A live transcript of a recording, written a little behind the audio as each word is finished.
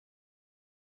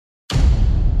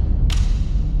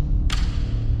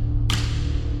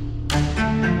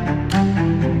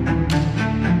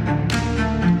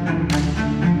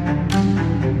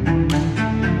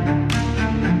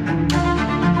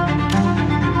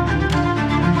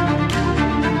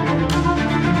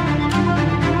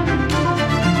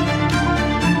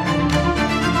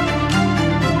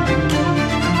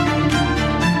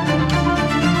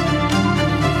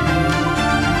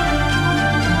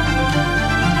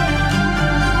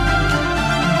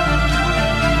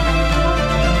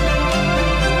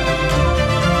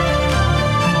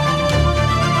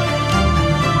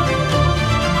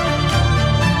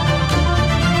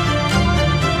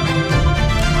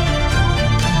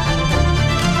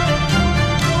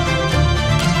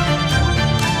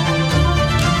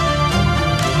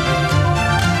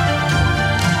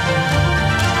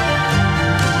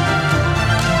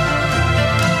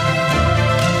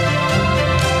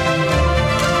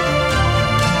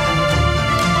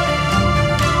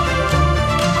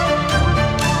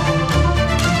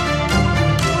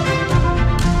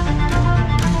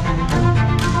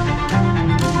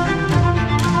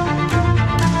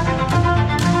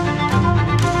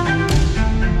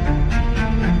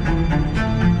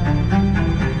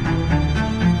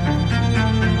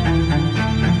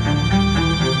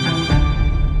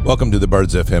Welcome to the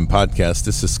Bards FM podcast.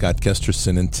 This is Scott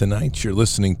Kesterson, and tonight you're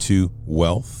listening to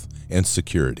Wealth and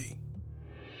Security.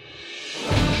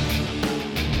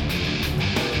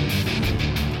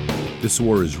 This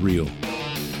war is real.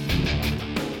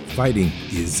 Fighting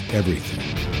is everything.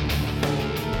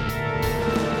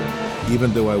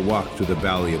 Even though I walk through the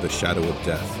valley of the shadow of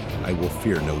death, I will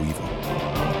fear no evil.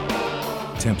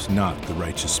 Tempt not the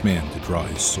righteous man to draw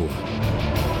his sword.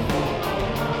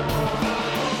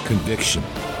 Conviction,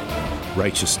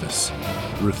 righteousness,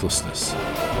 ruthlessness.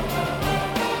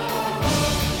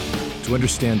 To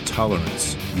understand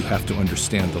tolerance, you have to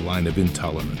understand the line of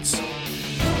intolerance.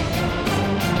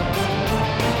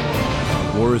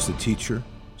 War is the teacher,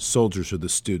 soldiers are the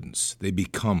students. They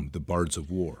become the bards of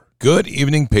war. Good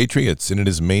evening, Patriots, and it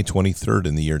is May 23rd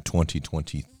in the year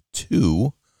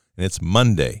 2022, and it's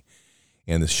Monday.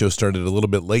 And the show started a little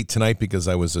bit late tonight because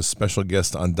I was a special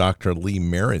guest on Dr. Lee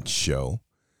Merritt's show,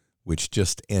 which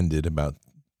just ended about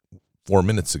 4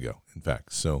 minutes ago, in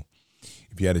fact. So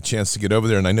if you had a chance to get over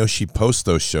there, and I know she posts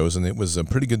those shows, and it was a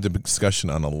pretty good discussion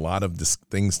on a lot of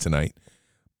things tonight,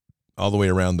 all the way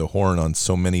around the horn on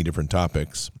so many different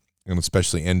topics, and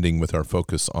especially ending with our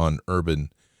focus on urban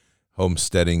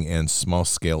homesteading and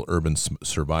small-scale urban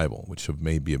survival, which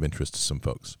may be of interest to some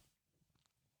folks.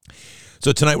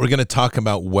 So tonight we're going to talk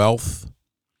about wealth,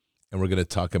 and we're going to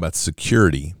talk about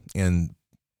security, and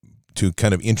to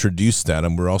kind of introduce that,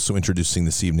 and we're also introducing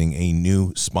this evening a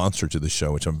new sponsor to the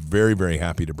show, which I'm very, very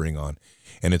happy to bring on,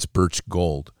 and it's Birch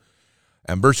Gold.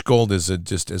 And Birch Gold has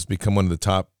become one of the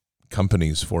top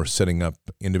companies for setting up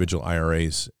individual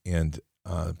IRAs and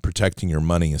protecting your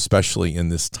money, especially in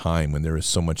this time when there is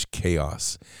so much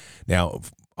chaos. Now,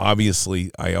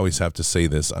 obviously, I always have to say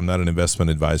this. I'm not an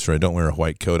investment advisor. I don't wear a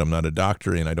white coat. I'm not a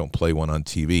doctor, and I don't play one on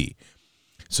TV.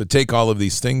 So take all of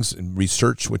these things and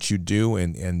research what you do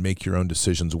and make your own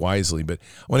decisions wisely. But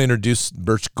I want to introduce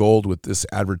Birch Gold with this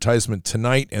advertisement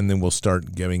tonight, and then we'll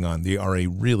start getting on. They are a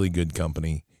really good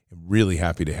company. Really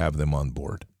happy to have them on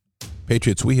board.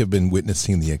 Patriots, we have been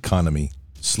witnessing the economy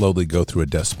slowly go through a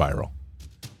death spiral,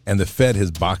 and the Fed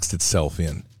has boxed itself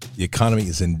in. The economy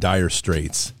is in dire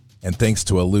straits, and thanks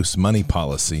to a loose money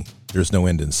policy, there's no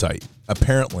end in sight.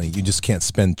 Apparently, you just can't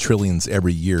spend trillions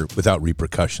every year without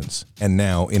repercussions. And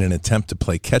now, in an attempt to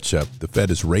play catch-up, the Fed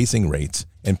is raising rates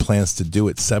and plans to do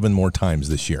it 7 more times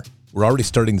this year. We're already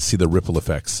starting to see the ripple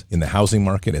effects in the housing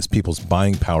market as people's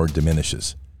buying power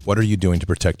diminishes. What are you doing to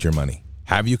protect your money?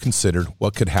 Have you considered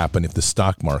what could happen if the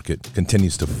stock market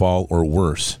continues to fall or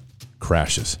worse,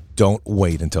 crashes? Don't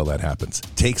wait until that happens.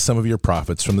 Take some of your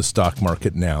profits from the stock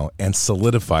market now and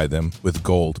solidify them with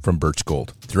gold from Birch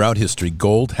Gold. Throughout history,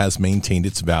 gold has maintained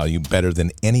its value better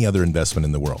than any other investment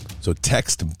in the world. So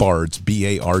text BARDS,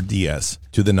 B-A-R-D-S,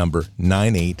 to the number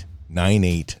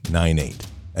 989898.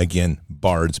 Again,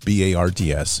 BARDS,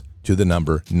 B-A-R-D-S, to the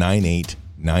number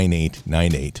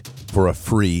 989898 for a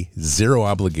free,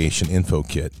 zero-obligation info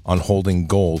kit on holding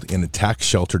gold in a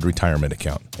tax-sheltered retirement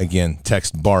account. Again,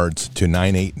 text BARDS to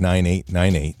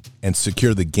 989898 and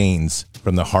secure the gains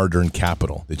from the hard-earned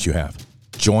capital that you have.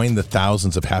 Join the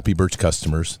thousands of happy Birch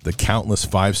customers, the countless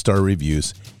 5-star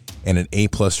reviews, and an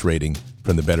A-plus rating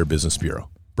from the Better Business Bureau.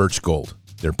 Birch Gold.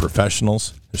 They're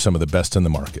professionals. They're some of the best in the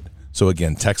market. So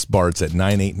again, text BARDS at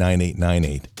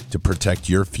 989898 to protect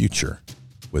your future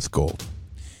with gold.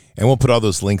 And we'll put all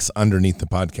those links underneath the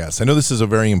podcast. I know this is a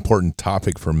very important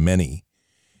topic for many,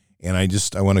 and I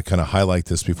want to kind of highlight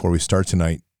this before we start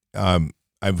tonight.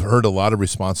 I've heard a lot of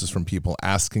responses from people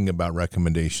asking about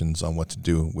recommendations on what to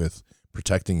do with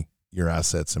protecting your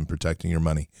assets and protecting your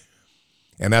money.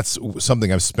 And that's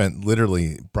something I've spent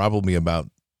literally probably about,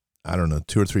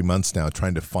 2 or 3 months now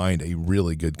trying to find a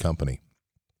really good company.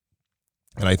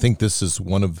 And I think this is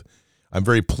I'm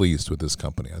very pleased with this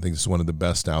company. I think this is one of the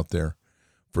best out there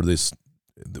for this,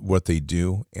 what they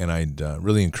do, and I'd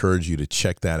really encourage you to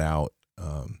check that out,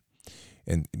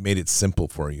 and made it simple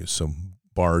for you. So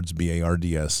BARDS,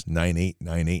 B-A-R-D-S,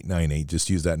 989898. Just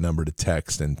use that number to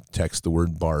text the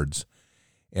word BARDS,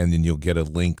 and then you'll get a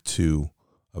link to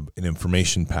an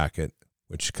information packet,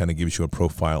 which kind of gives you a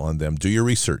profile on them. Do your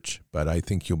research, but I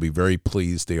think you'll be very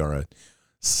pleased. They are a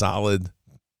solid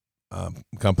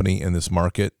company in this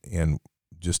market and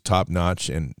just top-notch,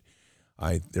 and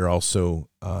they're also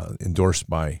endorsed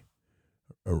by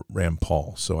Rand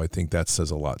Paul, so I think that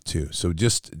says a lot too. So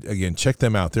just, again, check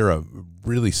them out. They're a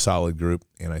really solid group,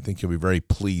 and I think you'll be very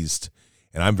pleased,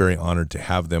 and I'm very honored to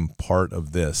have them part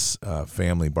of this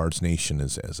family, Bards Nation,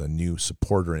 as a new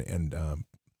supporter and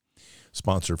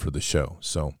sponsor for the show.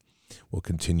 So we'll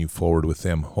continue forward with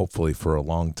them, hopefully for a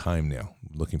long time now.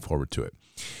 Looking forward to it.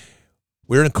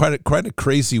 We're in quite a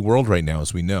crazy world right now,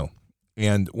 as we know.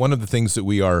 And one of the things that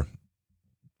we are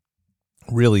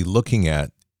really looking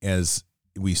at as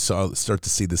we start to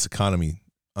see this economy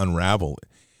unravel,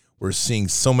 we're seeing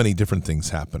so many different things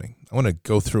happening. I want to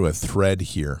go through a thread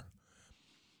here,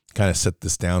 kind of set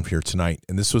this down here tonight.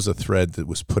 And this was a thread that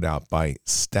was put out by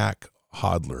Stack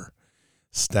Hodler,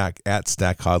 at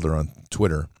Stack Hodler on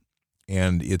Twitter.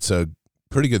 And it's a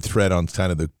pretty good thread on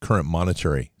kind of the current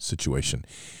monetary situation.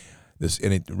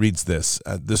 And it reads this: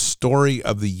 the story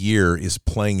of the year is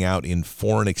playing out in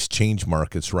foreign exchange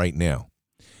markets right now.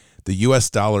 The U.S.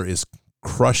 dollar is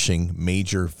crushing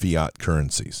major fiat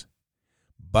currencies,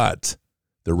 but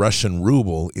the Russian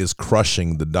ruble is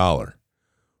crushing the dollar.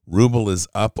 Ruble is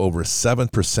up over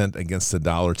 7% against the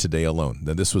dollar today alone.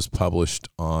 Now, this was published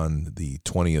on the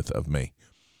 20th of May.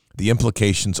 The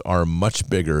implications are much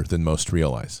bigger than most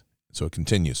realize. So it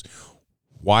continues.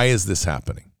 Why is this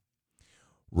happening?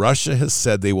 Russia has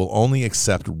said they will only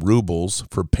accept rubles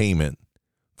for payment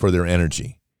for their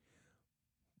energy.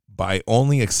 By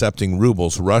only accepting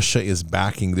rubles, Russia is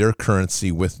backing their currency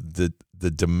with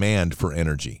the demand for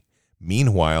energy.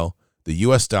 Meanwhile, the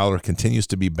U.S. dollar continues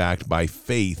to be backed by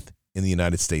faith in the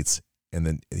United States. And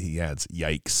then he adds,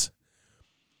 yikes.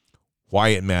 Why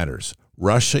it matters.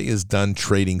 Russia is done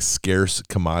trading scarce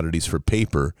commodities for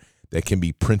paper that can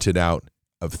be printed out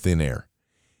of thin air.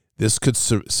 This could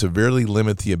severely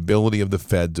limit the ability of the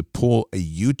Fed to pull a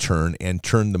U-turn and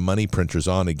turn the money printers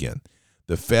on again.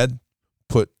 The Fed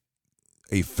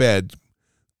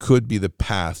could be the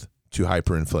path to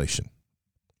hyperinflation.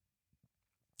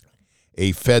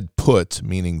 A Fed put,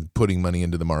 meaning putting money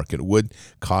into the market, would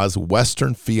cause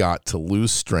Western fiat to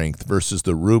lose strength versus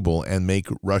the ruble and make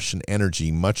Russian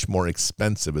energy much more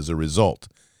expensive as a result.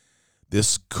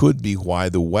 This could be why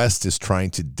the West is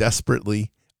trying to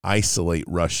desperately isolate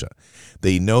Russia.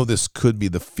 They know this could be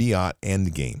the fiat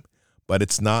endgame, but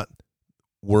it's not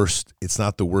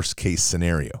the worst case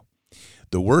scenario.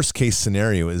 The worst case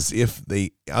scenario is if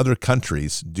other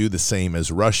countries do the same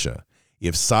as Russia.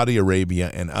 If Saudi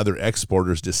Arabia and other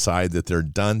exporters decide that they're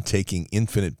done taking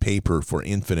infinite paper for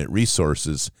infinite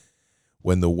resources,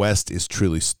 then the West is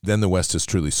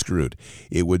truly screwed.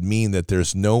 It would mean that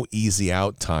there's no easy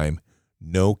out time,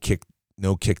 no kick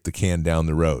the can down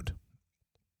the road.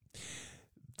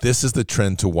 This is the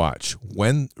trend to watch.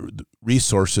 When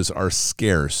resources are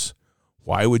scarce,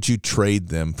 why would you trade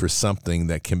them for something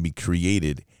that can be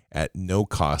created at no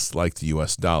cost like the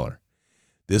U.S. dollar?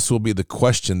 This will be the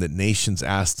question that nations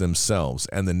ask themselves.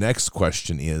 And the next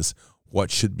question is, what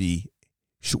should we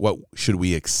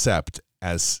accept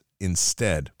as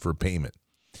instead for payment?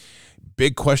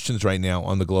 Big questions right now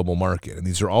on the global market. And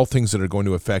these are all things that are going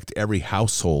to affect every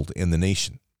household in the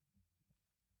nation.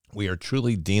 We are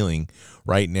truly dealing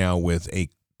right now with a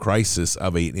crisis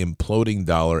of an imploding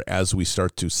dollar as we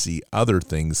start to see other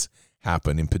things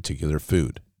happen, in particular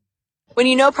food. When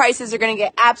you know prices are going to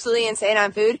get absolutely insane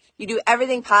on food, you do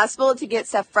everything possible to get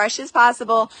stuff fresh as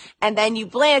possible, and then you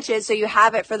blanch it so you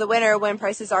have it for the winter when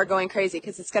prices are going crazy,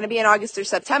 because it's going to be in August or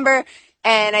September.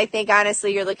 And I think,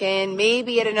 honestly, you're looking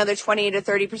maybe at another 20 to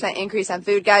 30% increase on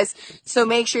food, guys. So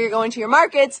make sure you're going to your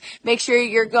markets. Make sure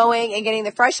you're going and getting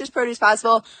the freshest produce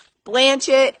possible, blanch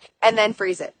it, and then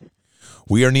freeze it.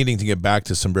 We are needing to get back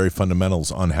to some very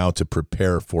fundamentals on how to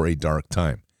prepare for a dark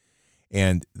time.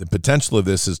 And the potential of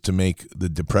this is to make the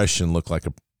Depression look like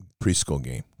a preschool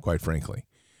game, quite frankly.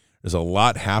 There's a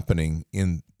lot happening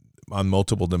on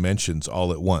multiple dimensions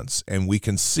all at once. And we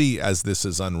can see as this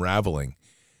is unraveling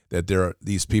that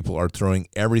these people are throwing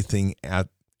everything at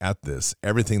this,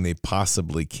 everything they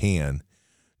possibly can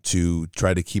to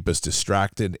try to keep us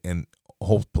distracted and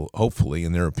hopefully,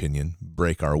 in their opinion,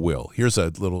 break our will. Here's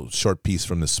a little short piece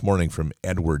from this morning from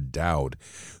Edward Dowd,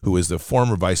 who is the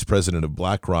former vice president of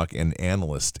BlackRock and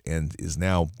analyst, and is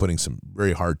now putting some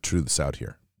very hard truths out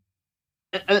here.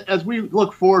 As we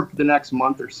look forward to the next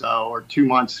month or so, or 2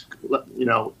 months,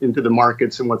 into the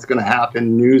markets and what's going to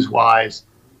happen news-wise,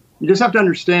 you just have to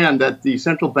understand that the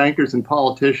central bankers and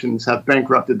politicians have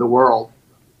bankrupted the world.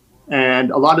 And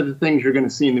a lot of the things you're going to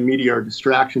see in the media are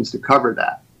distractions to cover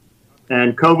that.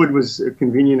 And COVID was a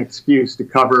convenient excuse to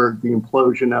cover the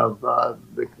implosion of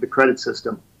the credit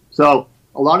system. So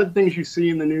a lot of the things you see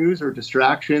in the news are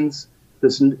distractions.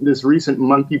 This recent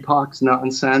monkeypox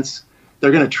nonsense,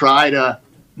 they're going to try to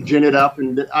gin it up.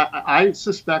 And I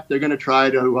suspect they're going to try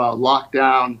to lock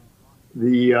down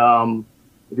the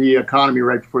economy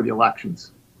right before the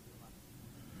elections.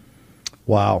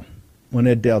 Wow. When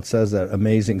Ed Dowd says that,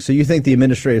 amazing. So you think the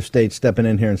administrative state stepping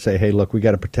in here and say, hey, look, we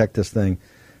got to protect this thing.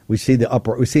 We see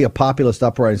a populist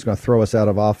uprising is going to throw us out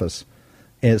of office,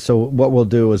 and so what we'll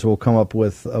do is we'll come up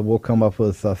with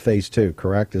phase two.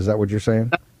 Correct? Is that what you're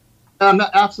saying?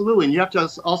 Absolutely. And you have to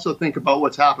also think about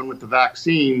what's happened with the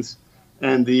vaccines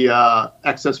and the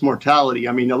excess mortality.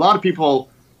 I mean, a lot of people,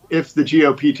 if the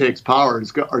GOP takes power,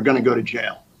 are going to go to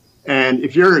jail. And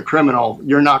if you're a criminal,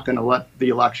 you're not going to let the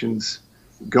elections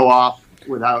go off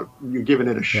without you giving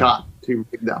it a shot to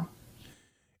rig them.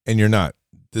 And you're not.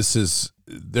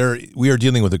 We are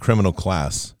dealing with a criminal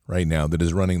class right now that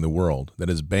is running the world, that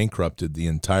has bankrupted the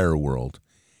entire world.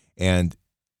 And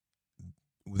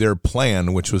their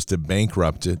plan, which was to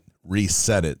bankrupt it,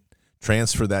 reset it,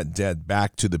 transfer that debt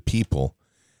back to the people,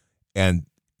 and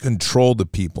control the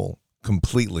people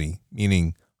completely,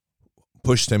 meaning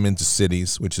push them into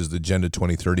cities, which is the Agenda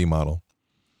 2030 model,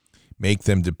 make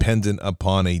them dependent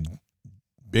upon a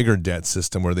bigger debt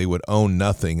system where they would own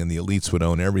nothing and the elites would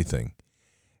own everything,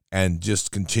 and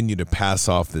just continue to pass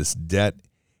off this debt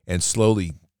and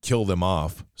slowly kill them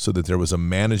off so that there was a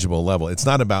manageable level. It's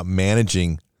not about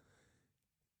managing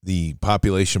the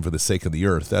population for the sake of the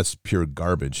earth. That's pure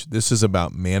garbage. This is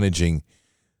about managing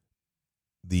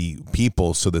the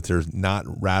people so that they're not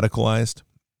radicalized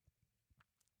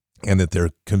and that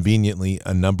they're conveniently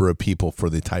a number of people for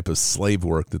the type of slave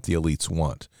work that the elites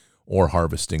want, or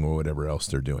harvesting, or whatever else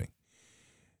they're doing.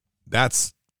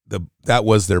 That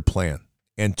was their plan,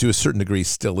 and to a certain degree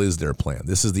still is their plan.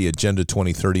 This is the Agenda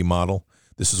 2030 model.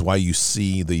 This is why you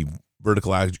see the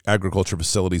vertical agriculture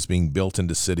facilities being built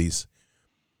into cities.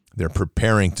 They're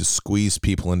preparing to squeeze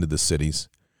people into the cities.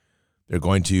 They're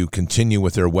going to continue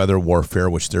with their weather warfare,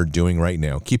 which they're doing right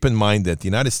now. Keep in mind that the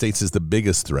United States is the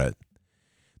biggest threat.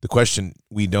 The question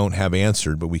we don't have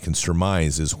answered, but we can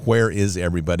surmise, is where is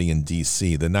everybody in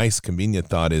D.C.? The nice, convenient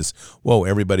thought is, whoa,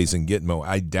 everybody's in Gitmo.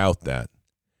 I doubt that.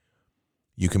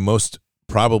 You can most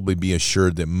probably be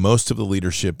assured that most of the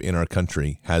leadership in our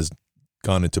country has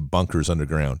gone into bunkers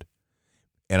underground.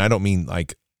 And I don't mean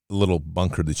like a little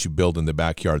bunker that you build in the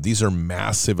backyard. These are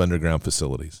massive underground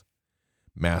facilities.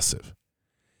 Massive.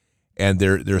 And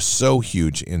they're so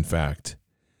huge, in fact,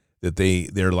 that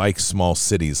they're like small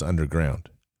cities underground.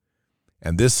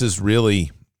 And this is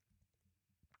really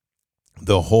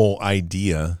the whole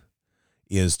idea,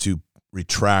 is to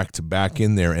retract back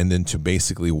in there and then to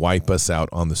basically wipe us out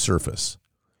on the surface.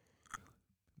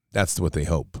 That's what they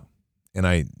hope. And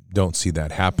I don't see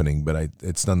that happening, but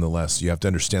it's nonetheless, you have to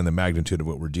understand the magnitude of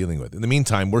what we're dealing with. In the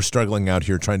meantime, we're struggling out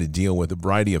here trying to deal with a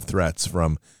variety of threats,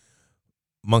 from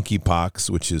monkeypox,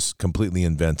 which is completely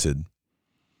invented.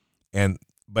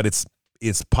 But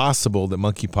it's possible that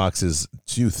monkeypox is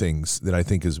two things that I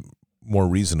think is more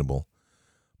reasonable.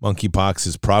 Monkeypox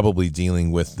is probably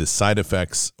dealing with the side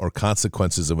effects or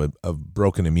consequences of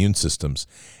broken immune systems.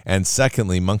 And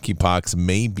secondly, monkeypox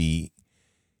may be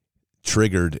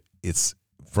triggered. It's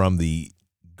from the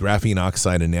graphene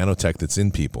oxide and nanotech that's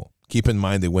in people. Keep in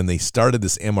mind that when they started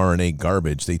this mRNA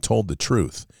garbage, they told the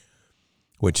truth,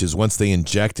 which is once they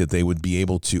inject it, they would be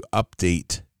able to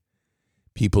update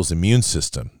people's immune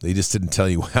system. They just didn't tell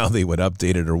you how they would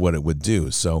update it or what it would do.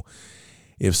 So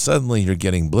if suddenly you're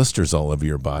getting blisters all over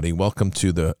your body, welcome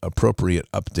to the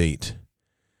appropriate update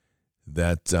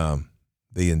that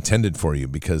they intended for you,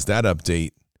 because that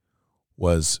update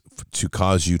was to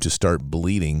cause you to start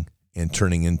bleeding and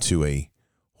turning into a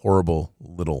horrible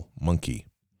little monkey.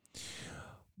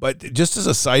 But just as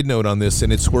a side note on this,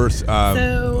 and it's worth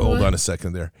hold on a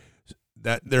second there.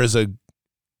 That there is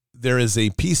a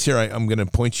piece here I'm going to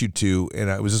point you to, and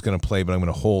I was just going to play, but I'm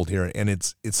going to hold here, and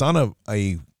it's on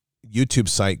a YouTube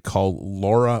site called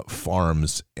Laura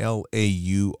Farms,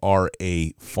 Laura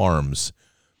Farms,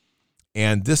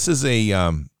 and this is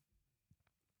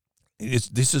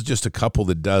this is just a couple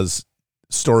that does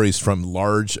stories from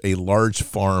a large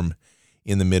farm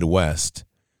in the Midwest.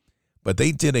 But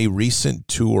they did a recent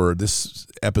tour. This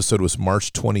episode was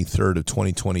March 23rd of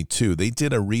 2022. They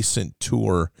did a recent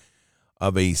tour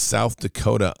of a South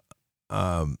Dakota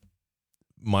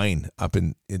mine up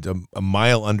in a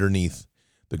mile underneath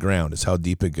the ground is how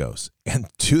deep it goes. And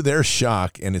to their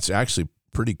shock, and it's actually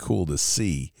pretty cool to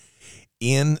see,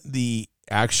 in the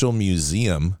actual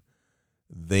museum,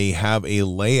 they have a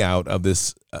layout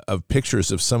of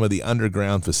pictures of some of the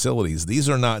underground facilities. These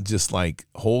are not just like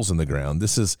holes in the ground.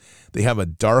 They have a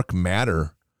dark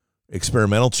matter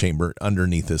experimental chamber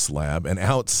underneath this lab, and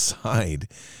outside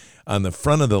on the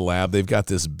front of the lab, they've got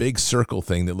this big circle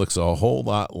thing that looks a whole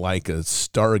lot like a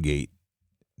Stargate.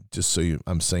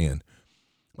 I'm saying.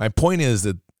 My point is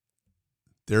that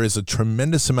there is a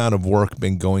tremendous amount of work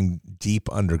been going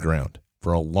deep underground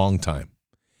for a long time.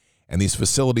 And these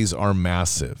facilities are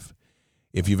massive.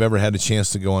 If you've ever had a chance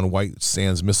to go on White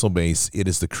Sands Missile Base, it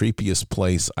is the creepiest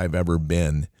place I've ever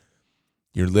been.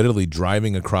 You're literally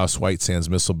driving across White Sands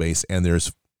Missile Base, and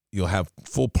there's you'll have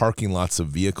full parking lots of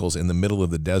vehicles in the middle of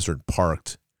the desert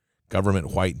parked,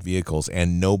 government white vehicles,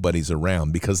 and nobody's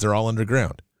around because they're all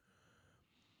underground.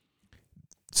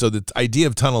 So the idea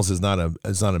of tunnels is not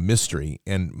a mystery.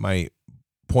 And my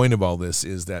point of all this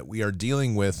is that we are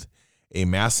dealing with a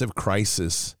massive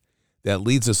crisis that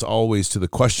leads us always to the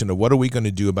question of what are we going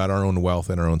to do about our own wealth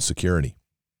and our own security?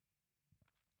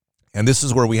 And this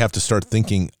is where we have to start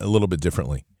thinking a little bit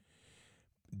differently.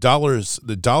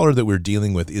 The dollar that we're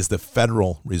dealing with is the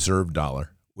Federal Reserve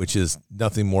dollar, which is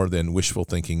nothing more than wishful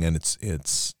thinking, and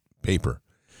it's paper.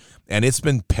 And it's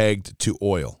been pegged to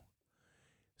oil.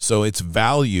 So its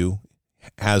value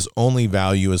has only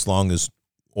value as long as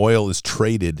oil is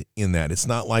traded in that. It's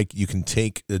not like you can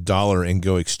take the dollar and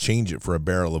go exchange it for a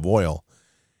barrel of oil.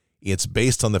 It's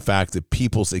based on the fact that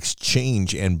people's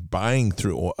exchange and buying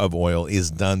of oil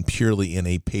is done purely in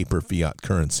a paper fiat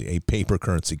currency, a paper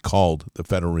currency called the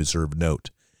Federal Reserve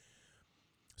note.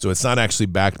 So it's not actually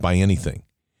backed by anything.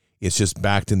 It's just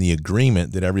backed in the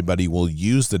agreement that everybody will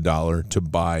use the dollar to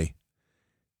buy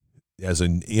as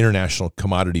an international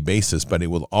commodity basis, but it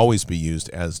will always be used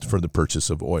as for the purchase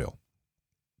of oil.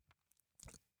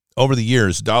 Over the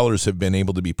years, dollars have been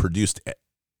able to be produced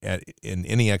in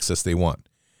any excess they want.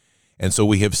 And so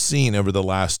we have seen over the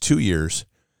last 2 years,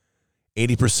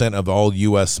 80% of all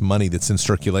U.S. money that's in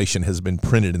circulation has been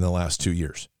printed in the last 2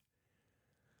 years.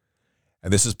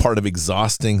 And this is part of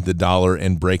exhausting the dollar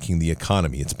and breaking the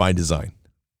economy. It's by design.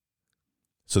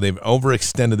 So they've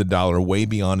overextended the dollar way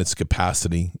beyond its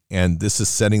capacity, and this is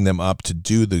setting them up to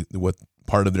do what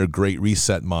part of their Great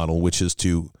Reset model, which is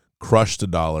to crush the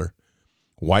dollar,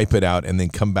 wipe it out, and then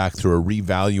come back through a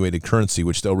revaluated currency,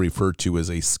 which they'll refer to as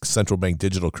a central bank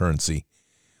digital currency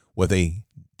with a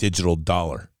digital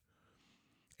dollar.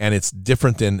 And it's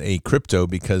different than a crypto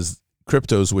because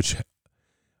cryptos, which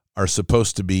are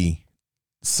supposed to be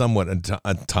somewhat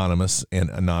autonomous and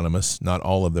anonymous, not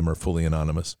all of them are fully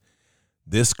anonymous.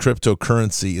 This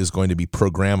cryptocurrency is going to be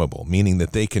programmable, meaning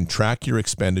that they can track your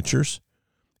expenditures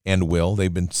and will.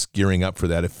 They've been gearing up for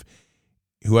that. If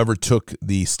whoever took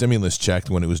the stimulus check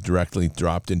when it was directly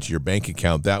dropped into your bank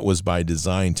account, that was by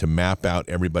design to map out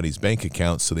everybody's bank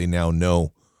accounts so they now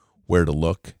know where to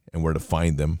look and where to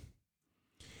find them.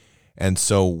 And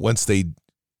so once they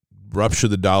rupture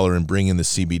the dollar and bring in the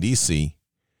CBDC,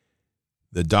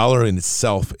 the dollar in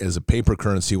itself as a paper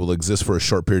currency will exist for a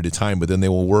short period of time, but then they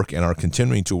will work and are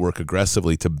continuing to work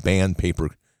aggressively to ban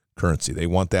paper currency. They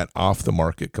want that off the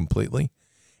market completely,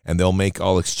 and they'll make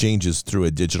all exchanges through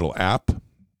a digital app.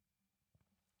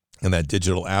 And that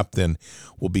digital app then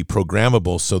will be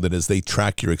programmable so that as they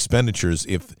track your expenditures,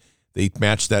 if they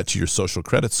match that to your social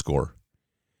credit score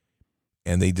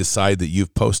and they decide that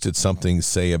you've posted something,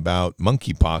 say, about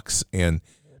monkeypox and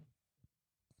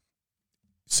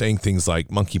saying things like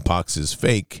monkeypox is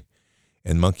fake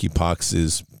and monkeypox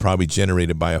is probably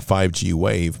generated by a 5G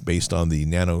wave based on the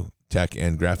nanotech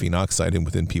and graphene oxide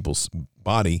within people's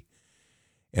body,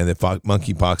 and that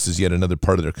monkeypox is yet another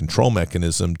part of their control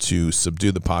mechanism to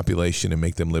subdue the population and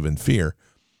make them live in fear.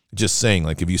 Just saying,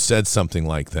 like, if you said something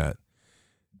like that,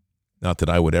 not that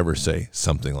I would ever say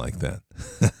something like that,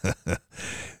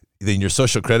 then your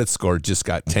social credit score just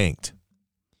got tanked.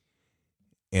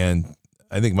 And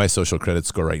I think my social credit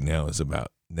score right now is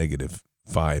about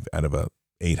 -5 out of a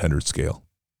 800 scale,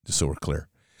 just so we're clear.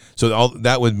 So all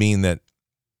that would mean that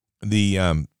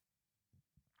the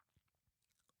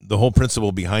whole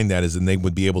principle behind that is that they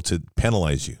would be able to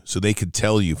penalize you. So they could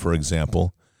tell you, for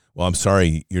example, well, I'm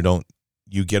sorry,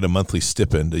 you get a monthly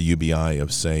stipend, a UBI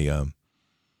of say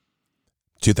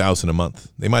 $2,000 a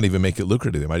month. They might even make it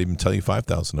lucrative. They might even tell you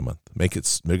 $5,000 a month.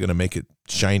 They're going to make it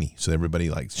shiny, so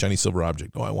everybody likes shiny silver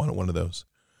object. Oh, I want one of those.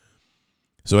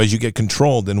 So as you get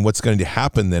controlled, then what's going to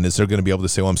happen then is they're going to be able to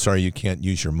say, well, I'm sorry, you can't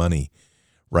use your money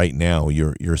right now.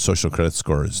 Your social credit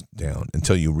score is down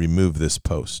until you remove this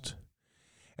post.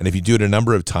 And if you do it a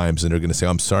number of times, then they're going to say,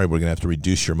 I'm sorry, we're going to have to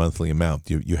reduce your monthly amount.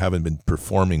 You haven't been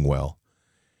performing well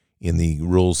in the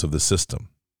rules of the system.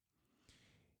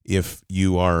 If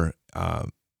you are,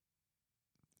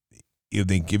 if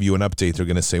they give you an update, they're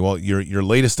going to say, well, your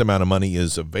latest amount of money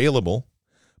is available,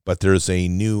 but there's a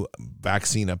new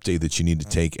vaccine update that you need to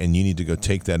take, and you need to go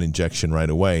take that injection right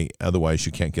away. Otherwise,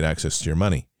 you can't get access to your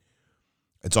money.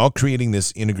 It's all creating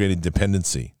this integrated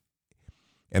dependency.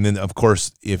 And then, of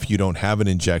course, if you don't have an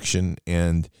injection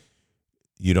and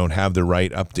you don't have the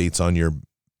right updates on your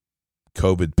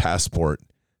COVID passport,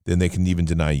 then they can even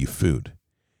deny you food.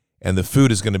 And the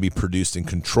food is going to be produced in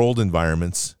controlled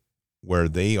environments where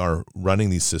they are running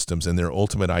these systems. And their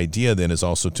ultimate idea then is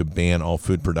also to ban all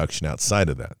food production outside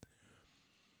of that.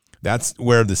 That's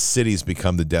where the cities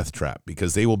become the death trap,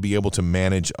 because they will be able to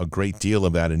manage a great deal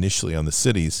of that initially on the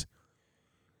cities.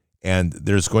 And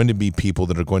there's going to be people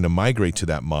that are going to migrate to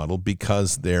that model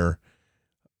because they're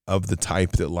of the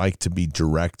type that like to be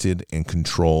directed and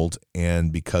controlled,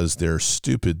 and because they're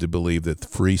stupid to believe that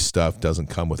free stuff doesn't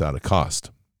come without a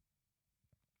cost.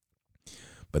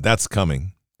 But that's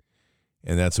coming,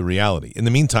 and that's a reality. In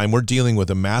the meantime, we're dealing with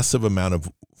a massive amount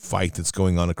of fight that's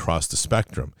going on across the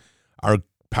spectrum. Our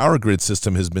power grid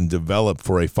system has been developed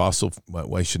for a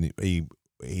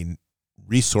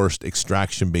resource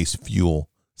extraction-based fuel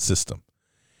system,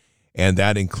 and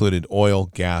that included oil,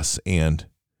 gas, and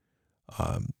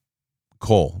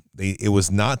coal. It was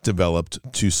not developed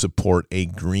to support a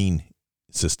green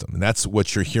system, and that's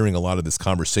what you're hearing a lot of this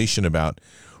conversation about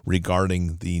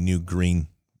regarding the new green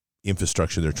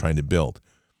infrastructure they're trying to build.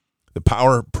 The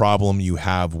power problem you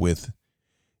have with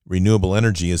renewable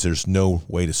energy is there's no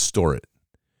way to store it.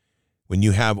 When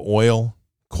you have oil,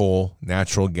 coal,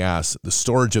 natural gas, the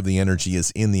storage of the energy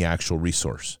is in the actual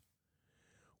resource.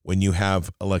 When you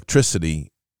have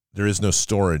electricity, there is no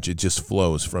storage. It just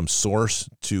flows from source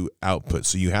to output.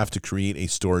 So you have to create a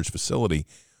storage facility,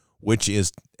 which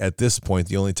is, at this point,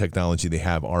 the only technology they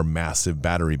have are massive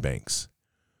battery banks,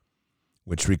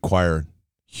 which require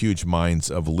huge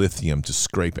mines of lithium to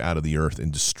scrape out of the earth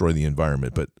and destroy the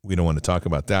environment. But we don't want to talk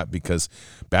about that because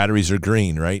batteries are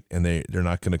green, right? And they're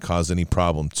not going to cause any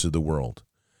problem to the world.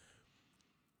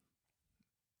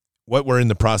 What we're in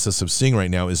the process of seeing right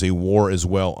now is a war as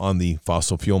well on the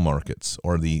fossil fuel markets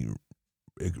or the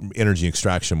energy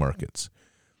extraction markets.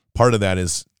 Part of that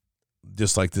is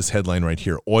just like this headline right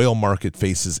here: oil market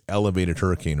faces elevated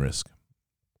hurricane risk.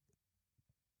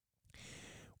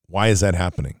 Why is that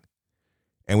happening?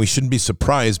 And we shouldn't be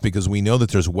surprised, because we know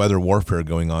that there's weather warfare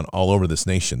going on all over this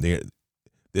nation.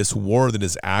 This war that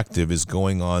is active is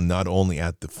going on not only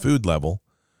at the food level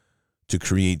to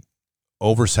create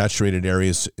oversaturated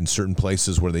areas in certain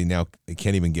places where they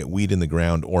can't even get wheat in the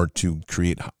ground, or to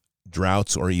create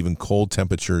droughts or even cold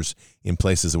temperatures in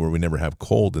places where we never have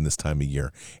cold in this time of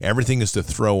year. Everything is to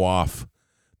throw off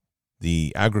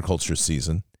the agriculture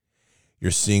season.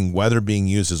 You're seeing weather being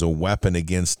used as a weapon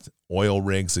against oil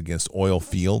rigs, against oil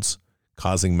fields,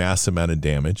 causing massive amount of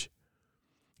damage.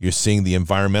 You're seeing the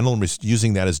environmental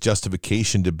using that as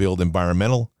justification to build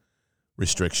environmental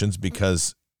restrictions,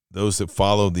 because those that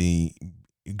follow the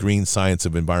green science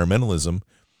of environmentalism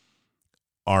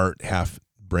are half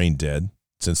brain dead,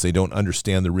 since they don't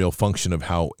understand the real function of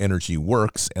how energy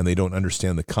works, and they don't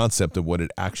understand the concept of what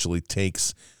it actually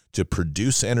takes to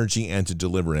produce energy and to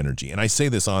deliver energy. And I say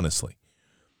this honestly.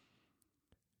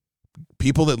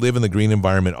 People that live in the green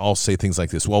environment all say things like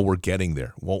this: well, we're getting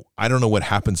there. Well, I don't know what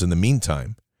happens in the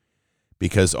meantime,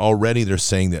 because already they're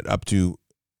saying that up to,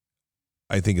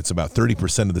 I think it's about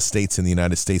 30% of the states in the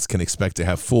United States can expect to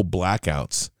have full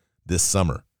blackouts this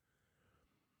summer.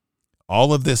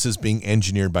 All of this is being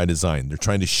engineered by design. They're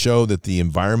trying to show that the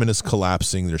environment is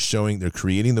collapsing. They're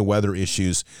creating the weather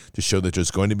issues to show that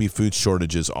there's going to be food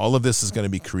shortages. All of this is going to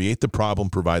be create the problem,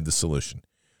 provide the solution.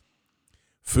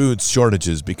 Food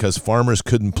shortages because farmers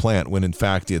couldn't plant, when in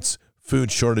fact it's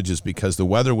food shortages because the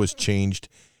weather was changed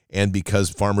and because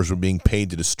farmers were being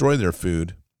paid to destroy their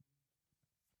food,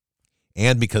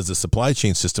 and because the supply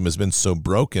chain system has been so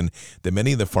broken that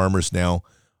many of the farmers now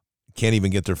can't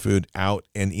even get their food out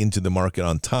and into the market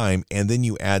on time. And then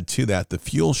you add to that the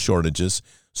fuel shortages,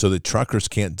 so that truckers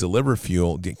can't deliver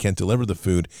fuel, can't deliver the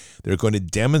food. They're going to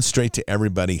demonstrate to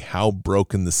everybody how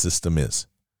broken the system is.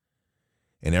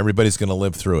 And everybody's going to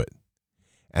live through it.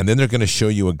 And then they're going to show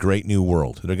you a great new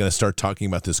world. They're going to start talking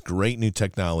about this great new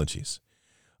technologies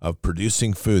of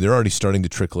producing food. They're already starting to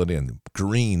trickle it in.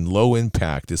 Green, low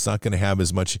impact. It's not going to have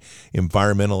as much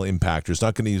environmental impact. There's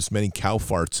not going to be as many cow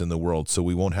farts in the world, so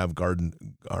we won't have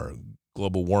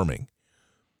global warming.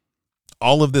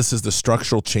 All of this is the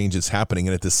structural changes happening.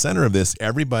 And at the center of this,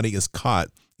 everybody is caught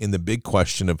in the big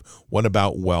question of what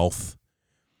about wealth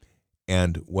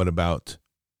and what about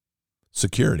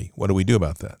security? What do we do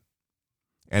about that?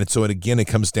 And so it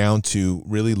comes down to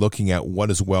really looking at what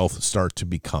does wealth start to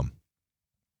become.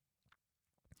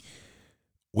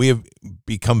 We have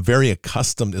become very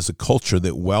accustomed as a culture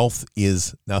that wealth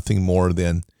is nothing more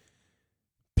than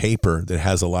paper that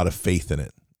has a lot of faith in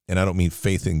it. And I don't mean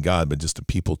faith in God, but just the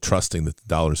people trusting that the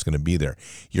dollar is going to be there.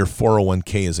 Your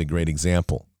 401k is a great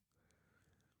example.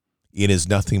 It is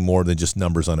nothing more than just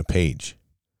numbers on a page.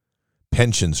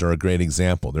 Pensions are a great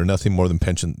example. They're nothing more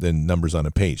than numbers on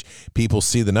a page. People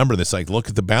see the number that's like, look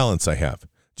at the balance I have.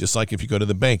 Just like if you go to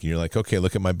the bank and you're like, okay,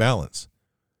 look at my balance.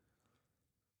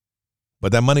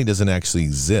 But that money doesn't actually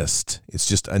exist. It's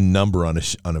just a number on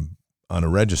on a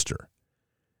register.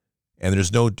 And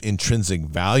there's no intrinsic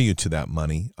value to that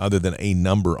money other than a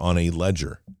number on a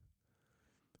ledger.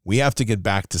 We have to get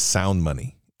back to sound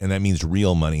money, and that means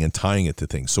real money and tying it to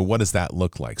things. So what does that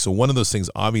look like? So one of those things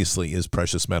obviously is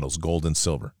precious metals, gold and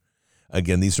silver.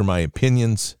 Again, these are my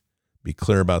opinions. Be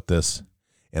clear about this,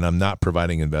 and I'm not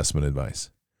providing investment advice.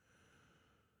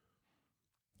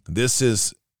 This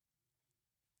is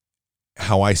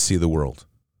how I see the world.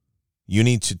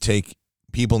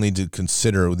 People need to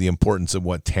consider the importance of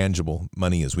what tangible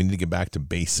money is. We need to get back to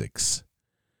basics.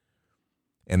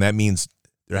 And that means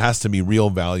there has to be real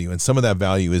value. And some of that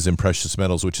value is in precious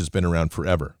metals, which has been around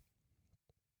forever.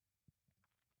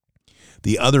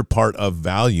 The other part of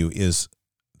value is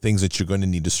things that you're going to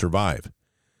need to survive.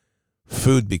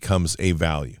 Food becomes a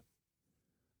value.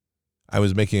 I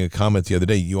was making a comment the other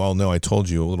day. You all know I told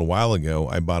you a little while ago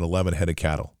I bought 11 head of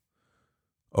cattle.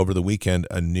 Over the weekend,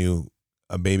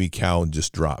 a baby cow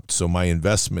just dropped. So my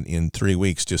investment in 3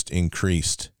 weeks just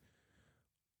increased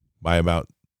by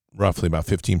roughly about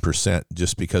 15%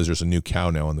 just because there's a new cow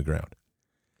now on the ground.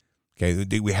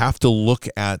 Okay, we have to look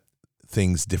at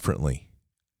things differently.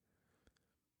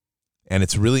 And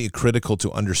it's really critical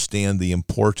to understand the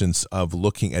importance of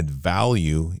looking at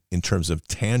value in terms of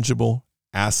tangible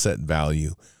asset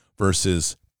value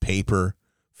versus paper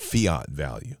fiat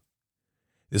value.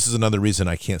 This is another reason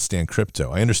I can't stand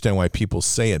crypto. I understand why people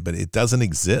say it, but it doesn't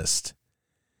exist.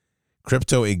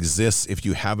 Crypto exists if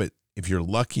you have it, if you're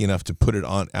lucky enough to put it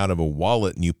on out of a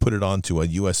wallet and you put it onto a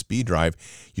USB drive,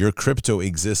 your crypto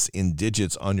exists in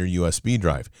digits on your USB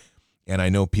drive. And I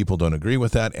know people don't agree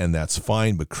with that, and that's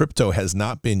fine, but crypto has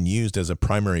not been used as a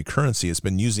primary currency. It's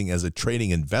been using as a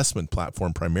trading investment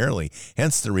platform primarily,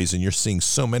 hence the reason you're seeing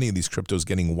so many of these cryptos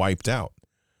getting wiped out.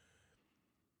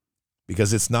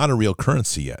 Because it's not a real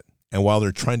currency yet. And while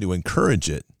they're trying to encourage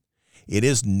it, it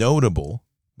is notable,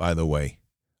 by the way,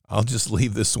 I'll just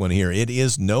leave this one here. It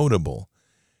is notable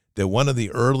that one of the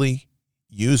early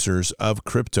users of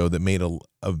crypto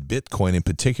of Bitcoin in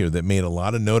particular, that made a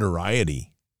lot of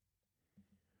notoriety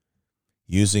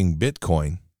using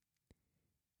Bitcoin,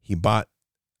 he bought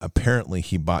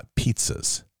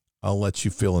pizzas. I'll let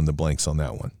you fill in the blanks on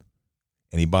that one.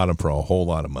 And he bought them for a whole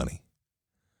lot of money.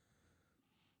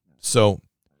 So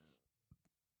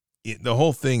the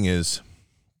whole thing is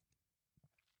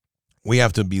we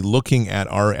have to be looking at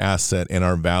our asset and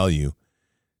our value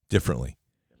differently.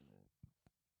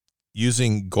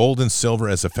 Using gold and silver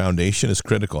as a foundation is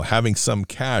critical. Having some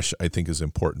cash, I think, is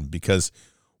important, because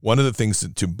one of the things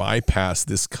to bypass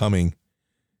this coming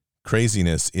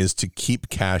craziness is to keep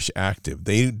cash active.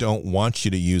 They don't want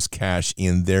you to use cash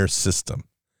in their system.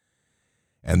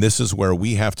 And this is where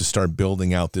we have to start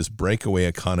building out this breakaway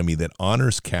economy that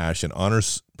honors cash and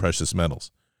honors precious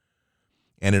metals.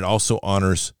 And it also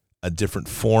honors a different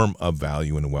form of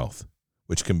value and wealth,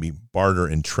 which can be barter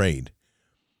and trade.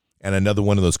 And another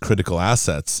one of those critical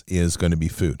assets is going to be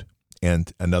food.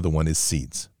 And another one is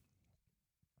seeds.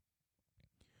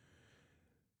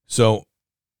 So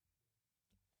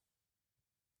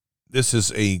this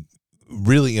is a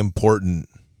really important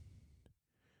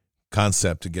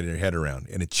concept to get your head around.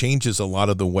 And it changes a lot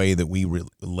of the way that we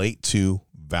relate to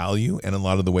value and a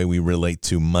lot of the way we relate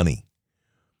to money.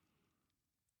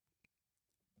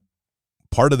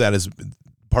 Part of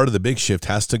the big shift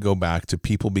has to go back to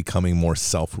people becoming more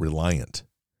self-reliant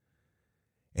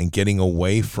and getting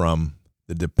away from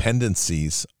the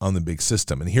dependencies on the big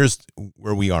system. And here's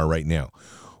where we are right now.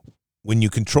 When you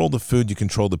control the food, you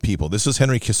control the people. This is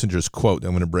Henry Kissinger's quote.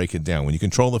 I'm going to break it down. When you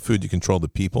control the food, you control the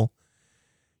people.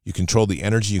 You control the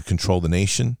energy, you control the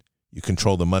nation. You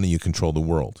control the money, you control the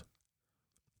world.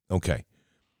 Okay.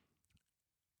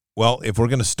 Well, if we're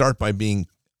going to start by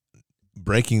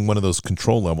breaking one of those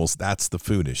control levels, that's the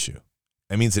food issue.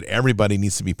 That means that everybody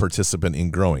needs to be participant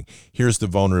in growing. Here's the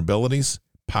vulnerabilities: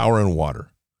 power and water.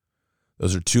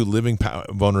 Those are two living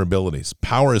vulnerabilities.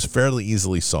 Power is fairly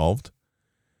easily solved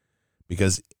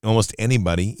because almost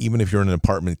anybody, even if you're in an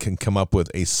apartment, can come up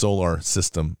with a solar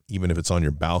system, even if it's on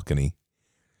your balcony,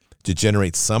 to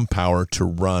generate some power to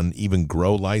run even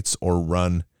grow lights or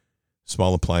run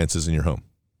small appliances in your home,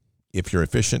 if you're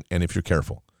efficient and if you're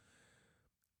careful.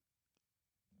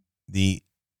 The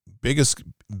biggest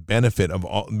benefit of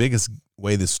biggest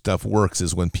way this stuff works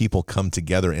is when people come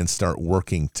together and start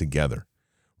working together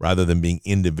rather than being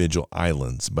individual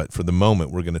islands. But for the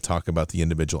moment, we're going to talk about the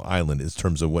individual island in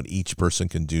terms of what each person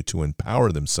can do to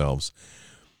empower themselves.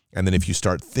 And then if you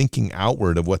start thinking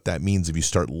outward of what that means, if you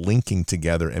start linking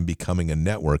together and becoming a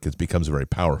network, it becomes very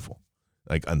powerful,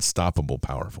 like unstoppable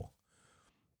powerful.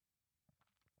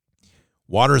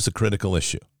 Water is a critical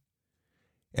issue.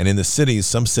 And in the cities,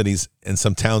 some cities and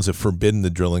some towns have forbidden the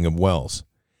drilling of wells.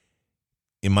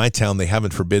 In my town, they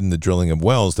haven't forbidden the drilling of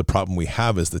wells. The problem we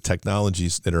have is the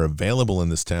technologies that are available in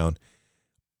this town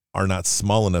are not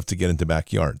small enough to get into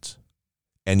backyards.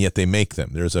 And yet they make them.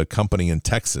 There's a company in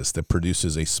Texas that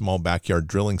produces a small backyard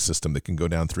drilling system that can go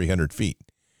down 300 feet.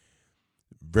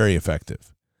 Very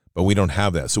effective. But we don't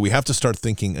have that. So we have to start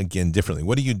thinking again differently.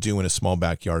 What do you do in a small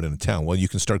backyard in a town? Well, you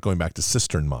can start going back to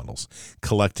cistern models,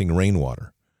 collecting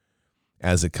rainwater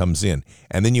as it comes in.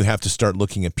 And then you have to start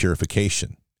looking at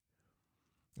purification.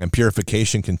 And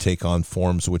purification can take on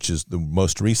forms, which is the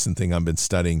most recent thing I've been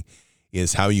studying,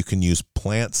 is how you can use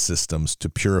plant systems to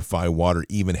purify water,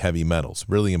 even heavy metals.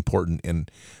 Really important. And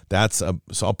so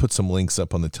I'll put some links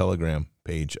up on the Telegram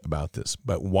page about this.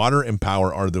 But water and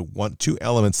power are the two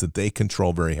elements that they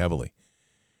control very heavily.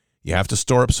 You have to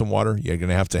store up some water. You're going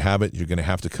to have it. You're going to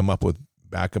have to come up with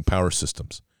backup power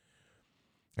systems.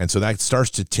 And so that starts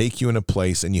to take you in a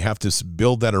place, and you have to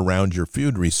build that around your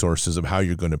food resources of how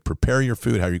you're going to prepare your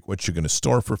food, what you're going to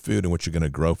store for food, and what you're going to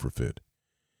grow for food.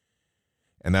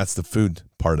 And that's the food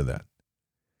part of that.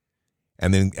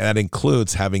 And then that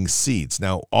includes having seeds.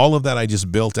 Now, all of that I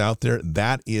just built out there,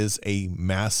 that is a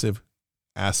massive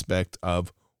aspect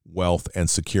of wealth and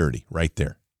security right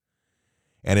there.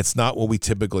 And it's not what we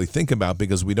typically think about,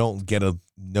 because we don't get a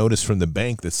notice from the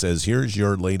bank that says, here's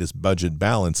your latest budget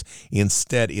balance.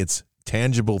 Instead, it's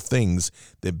tangible things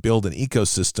that build an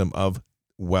ecosystem of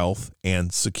wealth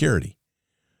and security.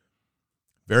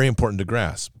 Very important to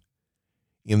grasp.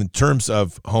 In terms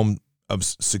of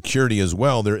security as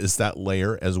well, there is that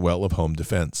layer as well of home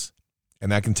defense.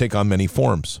 And that can take on many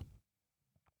forms.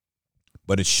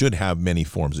 But it should have many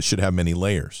forms. It should have many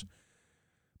layers,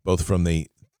 both from the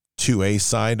 2A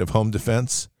side of home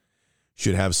defense.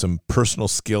 Should have some personal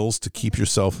skills to keep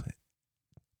yourself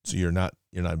so you're not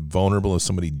vulnerable if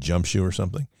somebody jumps you or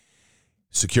something.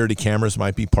 Security cameras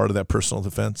might be part of that personal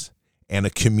defense, and a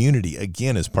community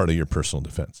again is part of your personal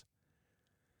defense.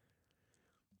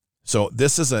 So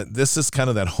this is kind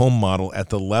of that home model at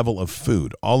the level of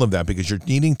food, all of that, because you're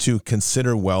needing to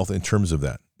consider wealth in terms of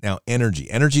that. Now, energy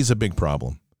is a big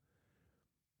problem.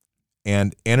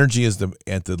 And energy is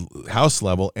at the house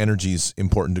level, energy is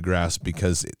important to grasp,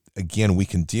 because, again, we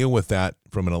can deal with that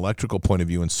from an electrical point of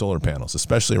view in solar panels,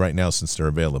 especially right now since they're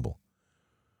available.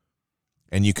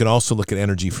 And you can also look at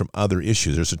energy from other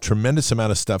issues. There's a tremendous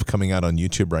amount of stuff coming out on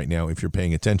YouTube right now, if you're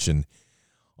paying attention,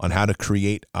 on how to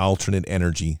create alternate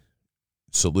energy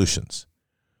solutions.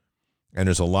 And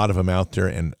there's a lot of them out there,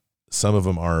 and some of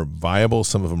them are viable,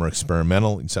 some of them are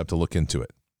experimental. You just have to look into it.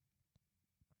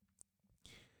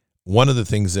 One of the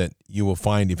things that you will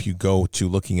find if you go to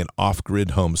looking at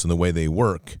off-grid homes and the way they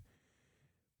work,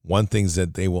 one thing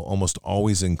that they will almost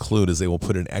always include is they will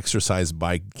put an exercise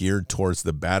bike geared towards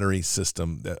the battery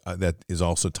system that is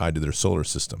also tied to their solar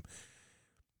system.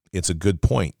 It's a good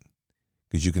point,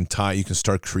 because you can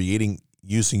start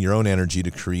using your own energy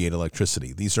to create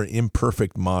electricity. These are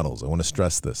imperfect models. I want to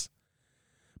stress this.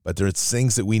 But there's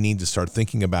things that we need to start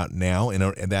thinking about now, and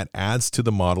that adds to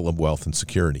the model of wealth and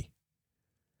security.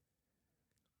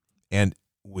 And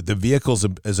with the vehicles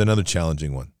is another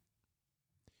challenging one.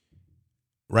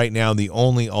 Right now, the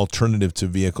only alternative to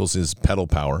vehicles is pedal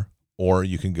power, or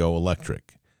you can go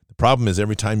electric. The problem is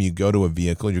every time you go to a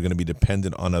vehicle, you're going to be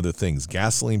dependent on other things.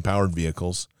 Gasoline-powered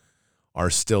vehicles are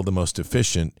still the most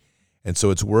efficient, and so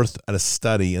it's worth a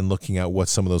study in looking at what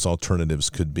some of those alternatives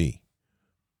could be.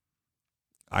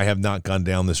 I have not gone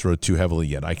down this road too heavily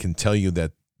yet. I can tell you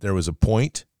that there was a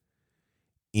point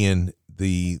in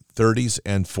the 30s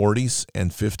and 40s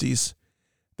and 50s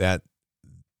that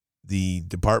the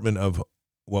Department of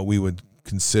what we would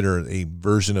consider a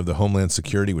version of the Homeland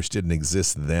Security, which didn't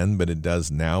exist then, but it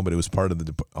does now, but it was part of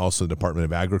also the Department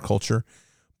of Agriculture,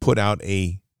 put out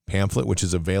a pamphlet, which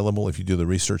is available if you do the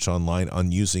research online,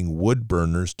 on using wood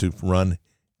burners to run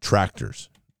tractors.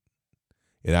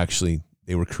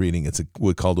 They were creating, it's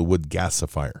called a wood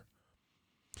gasifier.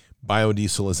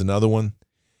 Biodiesel is another one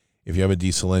if you have a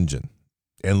diesel engine.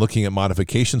 And looking at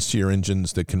modifications to your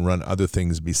engines that can run other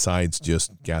things besides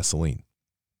just gasoline.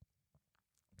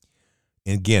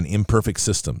 And again, imperfect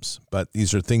systems. But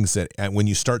these are things that when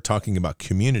you start talking about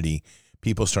community,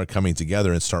 people start coming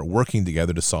together and start working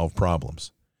together to solve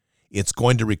problems. It's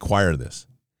going to require this,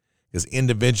 because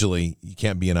individually, you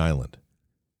can't be an island.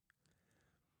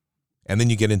 And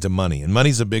then you get into money. And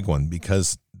money's a big one,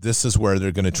 because this is where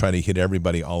they're going to try to hit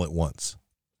everybody all at once.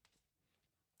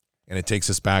 And it takes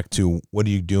us back to, what are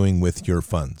you doing with your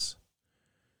funds?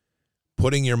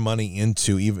 Putting your money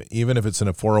into, even if it's in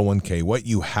a 401k, what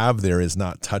you have there is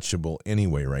not touchable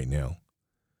anyway right now.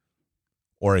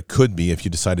 or it could be if you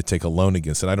decide to take a loan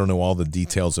against it. I don't know all the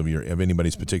details of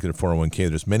anybody's particular 401k.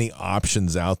 There's many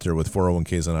options out there with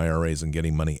 401ks and IRAs and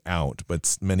getting money out,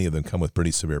 but many of them come with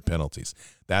pretty severe penalties.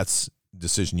 That's a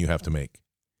decision you have to make.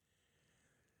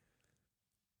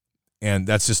 And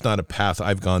that's just not a path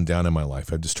I've gone down in my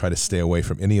life. I've just tried to stay away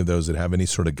from any of those that have any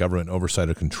sort of government oversight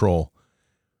or control,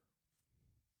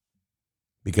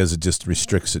 because it just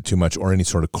restricts it too much, or any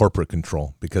sort of corporate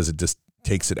control, because it just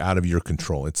takes it out of your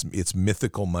control. It's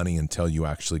mythical money until you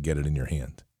actually get it in your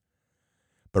hand.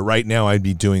 But right now, I'd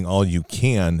be doing all you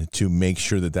can to make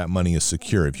sure that that money is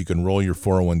secure. If you can roll your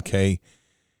 401k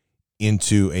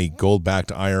into a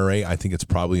gold-backed IRA, I think it's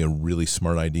probably a really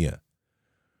smart idea.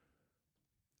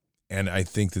 And I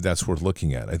think that that's worth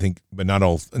looking at. I think, but not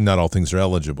all things are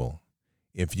eligible.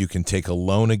 If you can take a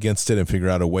loan against it and figure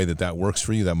out a way that works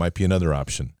for you, that might be another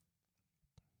option.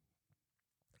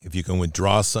 If you can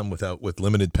withdraw some with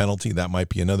limited penalty, that might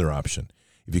be another option.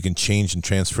 If you can change and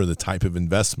transfer the type of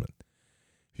investment.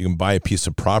 If you can buy a piece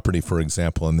of property, for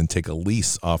example, and then take a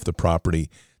lease off the property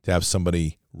to have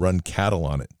somebody run cattle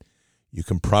on it, you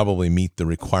can probably meet the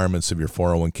requirements of your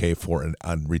 401k for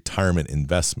a retirement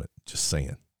investment. Just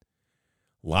saying.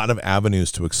 A lot of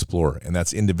avenues to explore, and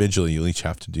that's individually. You'll each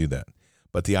have to do that.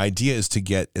 But the idea is to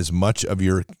get as much of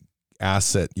your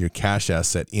asset, your cash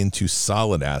asset, into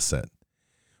solid asset,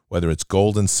 whether it's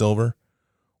gold and silver,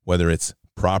 whether it's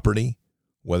property,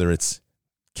 whether it's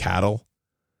cattle.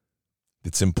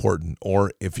 It's important.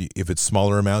 Or if it's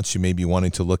smaller amounts, you may be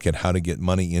wanting to look at how to get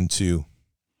money into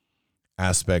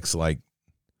aspects like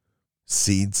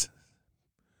seeds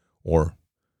or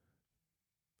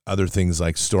other things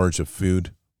like storage of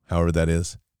food, however that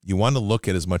is. You want to look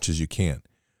at as much as you can.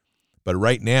 But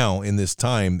right now, in this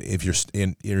time,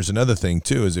 here's another thing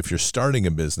too, is if you're starting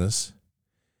a business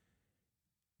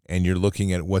and you're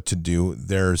looking at what to do,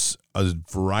 there's a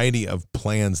variety of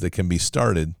plans that can be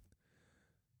started,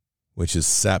 which is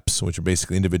SEPs, which are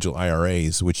basically individual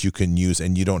IRAs, which you can use,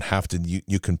 and you don't have to,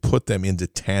 you can put them into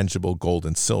tangible gold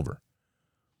and silver.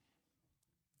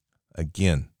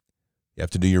 Again, you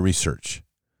have to do your research,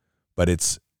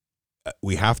 but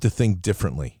we have to think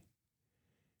differently,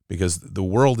 because the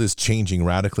world is changing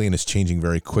radically and it's changing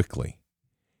very quickly,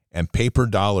 and paper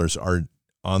dollars are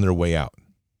on their way out.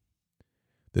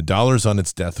 The dollar's on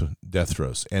its death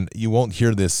throes. And you won't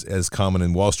hear this as common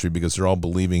in Wall Street because they're all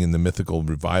believing in the mythical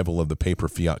revival of the paper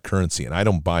fiat currency. And I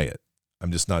don't buy it.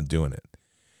 I'm just not doing it.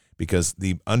 Because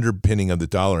the underpinning of the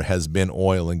dollar has been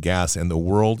oil and gas. And the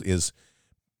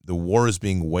war is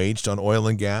being waged on oil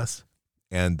and gas.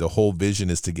 And the whole vision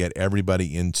is to get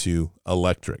everybody into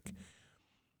electric.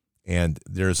 And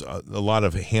there's a lot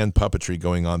of hand puppetry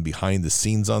going on behind the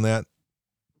scenes on that.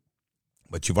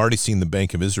 But you've already seen the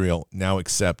Bank of Israel now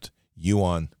accept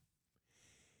yuan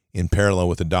in parallel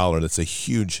with the dollar. That's a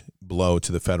huge blow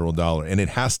to the federal dollar, and it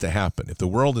has to happen. If the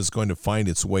world is going to find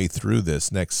its way through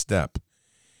this next step,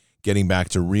 getting back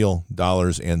to real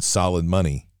dollars and solid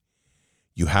money,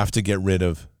 you have to get rid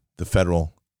of the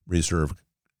Federal Reserve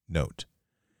note.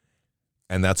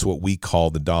 And that's what we call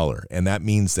the dollar. And that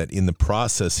means that in the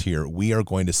process here, we are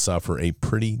going to suffer a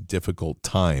pretty difficult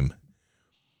time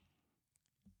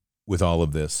with all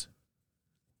of this.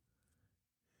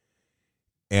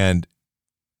 And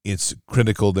it's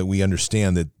critical that we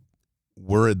understand that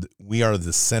we are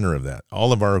the center of that.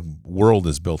 All of our world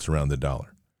is built around the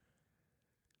dollar.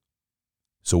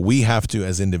 So we have to,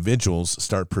 as individuals,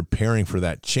 start preparing for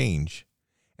that change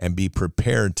and be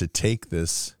prepared to take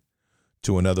this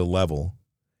to another level.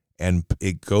 And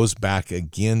it goes back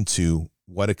again to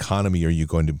what economy are you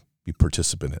going to be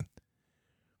participant in?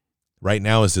 Right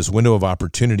now is this window of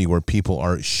opportunity where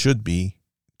people should be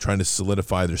trying to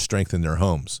solidify their strength in their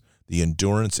homes. The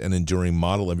endurance and enduring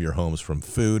model of your homes, from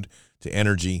food to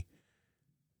energy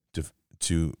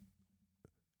to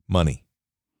money.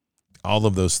 All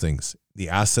of those things. The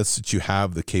assets that you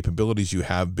have, the capabilities you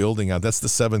have, building out. That's the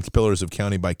 7 pillars of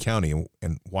County by County,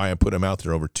 and why I put them out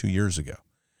there over 2 years ago.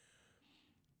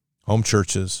 Home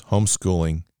churches,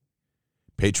 homeschooling,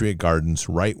 Patriot Gardens,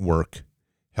 right work,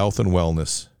 health and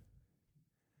wellness.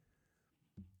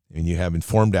 And you have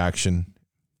informed action.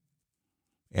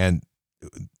 And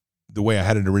the way I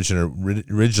had it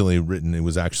originally written, it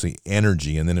was actually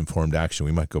energy and then informed action.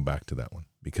 We might go back to that one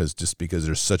because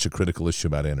there's such a critical issue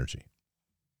about energy.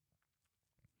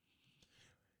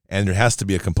 And there has to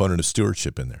be a component of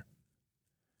stewardship in there.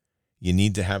 You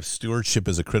need to have stewardship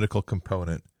as a critical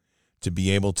component to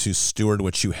be able to steward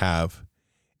what you have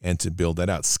and to build that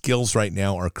out. Skills right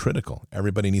now are critical.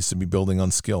 Everybody needs to be building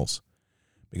on skills.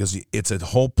 Because it's a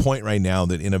whole point right now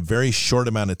that in a very short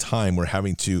amount of time, we're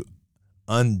having to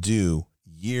undo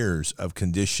years of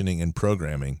conditioning and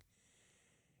programming,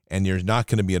 and you're not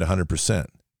going to be at 100%.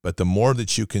 But the more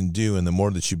that you can do and the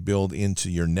more that you build into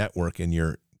your network and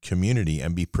your community,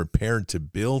 and be prepared to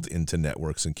build into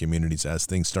networks and communities as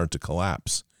things start to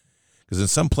collapse. Because in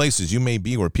some places you may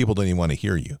be where people don't even want to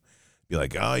hear you. Be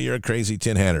like, oh, you're a crazy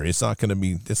tin hatter. It's not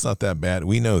that bad.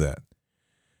 We know that.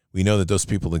 We know that those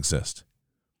people exist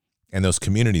and those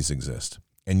communities exist,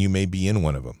 and you may be in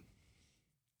one of them.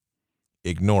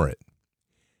 Ignore it.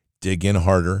 Dig in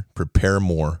harder, prepare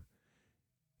more,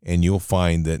 and you'll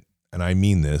find that, and I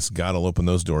mean this, God will open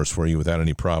those doors for you without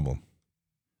any problem.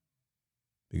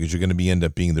 Because you're going to end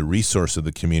up being the resource of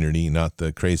the community, not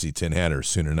the crazy tin hatter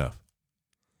soon enough.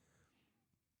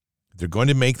 They're going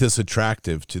to make this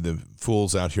attractive to the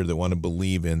fools out here that want to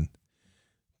believe in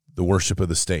the worship of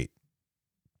the state.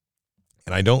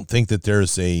 And I don't think that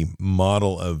there's a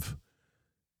model of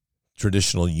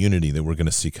traditional unity that we're going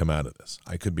to see come out of this.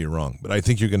 I could be wrong, but I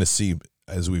think you're going to see,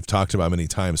 as we've talked about many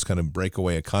times, kind of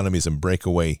breakaway economies and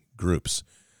breakaway groups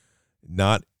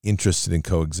not interested in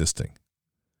coexisting,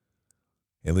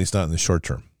 at least not in the short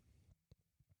term.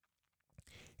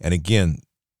 And again,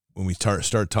 when we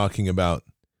start talking about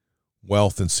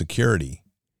wealth and security,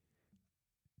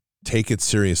 take it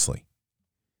seriously,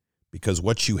 because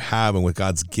what you have and what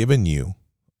God's given you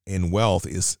in wealth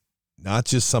is not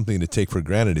just something to take for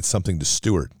granted, it's something to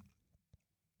steward.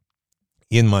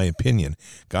 In my opinion,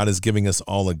 God is giving us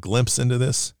all a glimpse into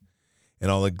this, and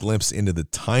all a glimpse into the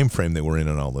time frame that we're in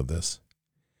all of this.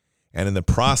 And in the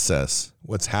process,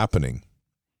 what's happening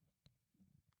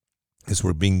is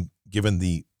we're being given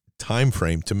the time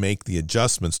frame to make the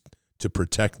adjustments to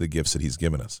protect the gifts that he's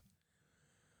given us.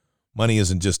 Money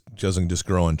doesn't just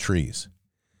grow on trees.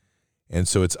 And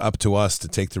so it's up to us to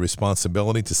take the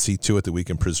responsibility to see to it that we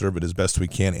can preserve it as best we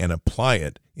can and apply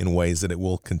it in ways that it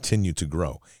will continue to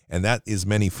grow. And that is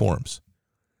many forms.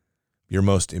 Your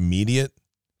most immediate,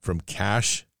 from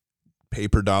cash,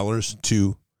 paper dollars,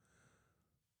 to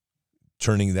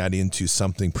turning that into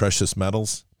something precious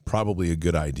metals, probably a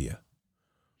good idea.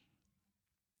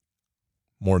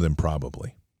 More than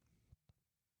probably.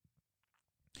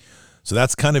 So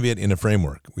that's kind of it in a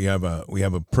framework. We have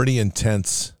a pretty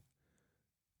intense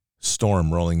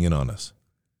storm rolling in on us,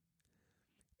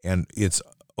 and it's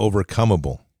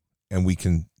overcomable, and we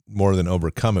can more than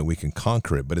overcome it. We can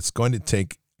conquer it, but it's going to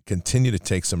continue to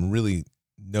take some really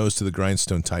nose to the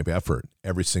grindstone type effort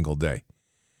every single day.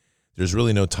 There's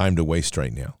really no time to waste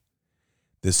right now.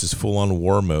 This is full on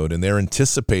war mode, and they're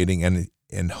anticipating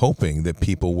and hoping that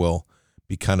people will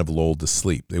be kind of lulled to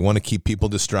sleep. They want to keep people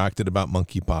distracted about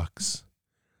monkeypox,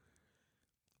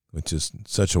 which is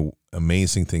such an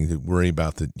amazing thing to worry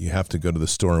about, that you have to go to the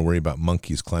store and worry about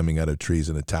monkeys climbing out of trees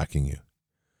and attacking you.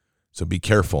 So be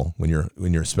careful when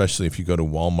you're especially if you go to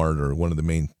Walmart or one of the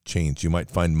main chains, you might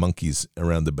find monkeys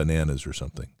around the bananas or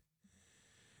something.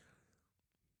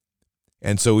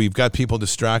 And so we've got people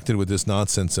distracted with this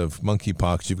nonsense of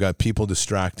monkeypox. You've got people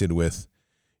distracted with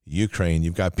Ukraine.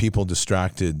 You've got people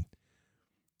distracted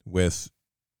with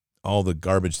all the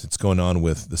garbage that's going on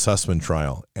with the Sussman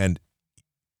trial. And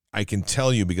I can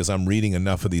tell you, because I'm reading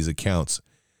enough of these accounts,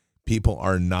 people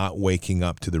are not waking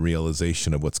up to the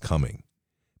realization of what's coming.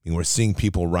 I mean, we're seeing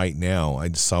people right now. I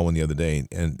just saw one the other day,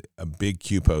 and a big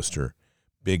Q poster,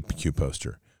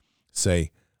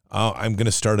 say, oh, I'm going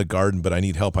to start a garden, but I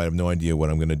need help. I have no idea what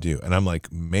I'm going to do. And I'm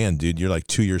like, man, dude, you're like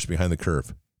 2 years behind the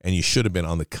curve, and you should have been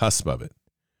on the cusp of it.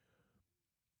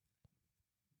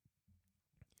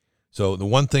 So the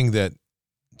one thing that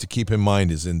to keep in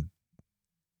mind is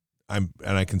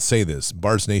I can say this,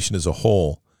 Bards Nation as a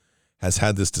whole has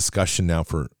had this discussion now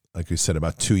for, like we said,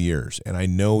 about 2 years. And I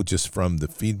know just from the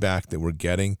feedback that we're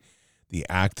getting, the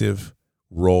active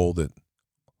role that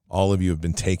all of you have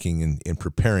been taking in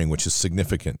preparing, which is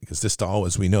significant, because this,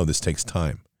 as we know, this takes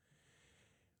time.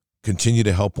 Continue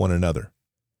to help one another.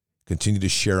 Continue to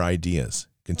share ideas.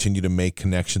 Continue to make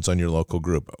connections on your local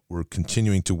group. We're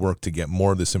continuing to work to get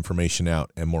more of this information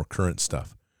out and more current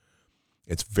stuff.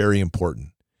 It's very important,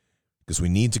 because we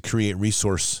need to create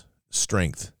resource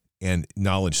strength and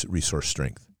knowledge resource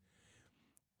strength.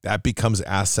 That becomes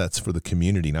assets for the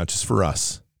community, not just for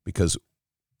us, because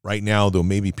right now, though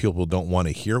maybe people don't want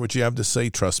to hear what you have to say,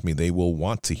 trust me, they will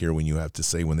want to hear what you have to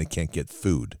say when they can't get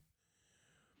food.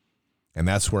 And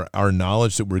that's where our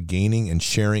knowledge that we're gaining and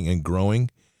sharing and growing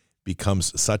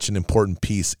becomes such an important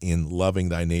piece in loving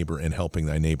thy neighbor and helping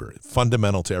thy neighbor.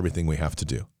 Fundamental to everything we have to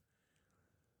do.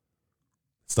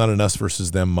 It's not an us versus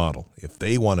them model. If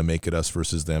they want to make it us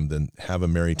versus them, then have a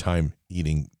merry time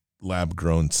eating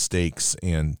lab-grown steaks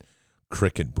and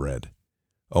cricket bread.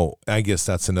 Oh, I guess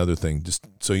that's another thing.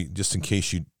 Just in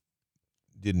case you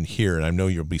didn't hear, and I know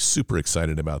you'll be super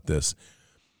excited about this,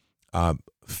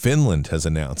 Finland has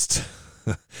announced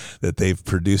that they've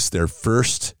produced their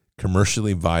first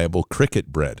commercially viable cricket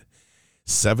bread.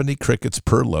 70 crickets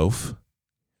per loaf,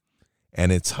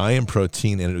 and it's high in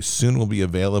protein, and it soon will be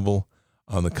available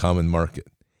on the common market.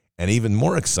 And even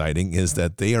more exciting is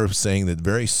that they are saying that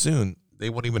very soon they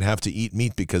won't even have to eat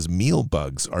meat because meal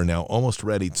bugs are now almost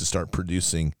ready to start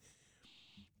producing,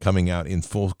 coming out in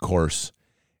full course.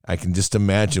 I can just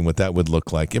imagine what that would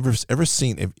look like. Ever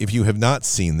seen, if you have not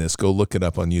seen this, go look it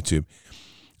up on YouTube.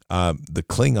 The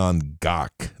Klingon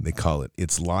gok, they call it.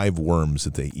 It's live worms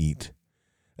that they eat.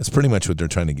 That's pretty much what they're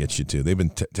trying to get you to. They've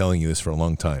been telling you this for a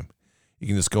long time. You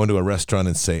can just go into a restaurant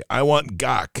and say, I want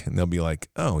gok. And they'll be like,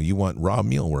 oh, you want raw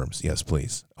mealworms? Yes,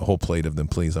 please. A whole plate of them,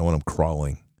 please. I want them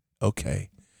crawling. Okay.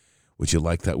 Would you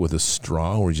like that with a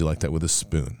straw or would you like that with a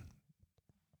spoon?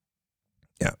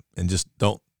 Yeah. And just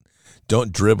don't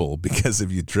dribble, because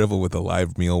if you dribble with a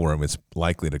live mealworm, it's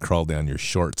likely to crawl down your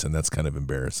shorts, and that's kind of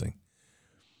embarrassing.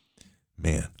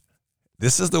 Man,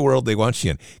 this is the world they want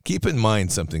you in. Keep in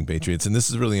mind something, Patriots, and this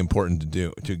is really important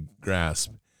to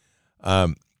grasp.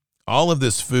 All of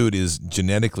this food is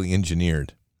genetically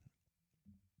engineered.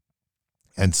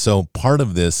 And so part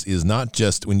of this is not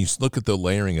just, when you look at the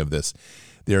layering of this,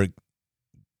 they're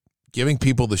giving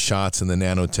people the shots in the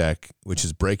nanotech, which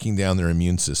is breaking down their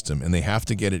immune system, and they have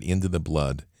to get it into the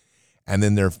blood. And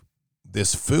then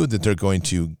this food that they're going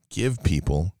to give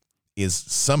people is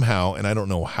somehow, and I don't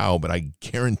know how, but I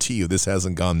guarantee you this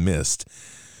hasn't gone missed.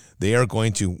 They are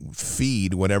going to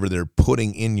feed whatever they're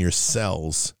putting in your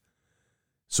cells,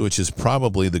 so which is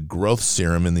probably the growth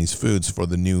serum in these foods for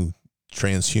the new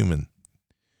transhuman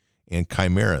and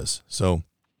chimeras. So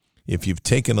if you've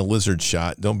taken a lizard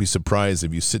shot, don't be surprised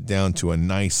if you sit down to a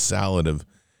nice salad of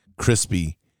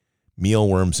crispy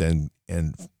mealworms and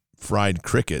fried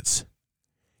crickets.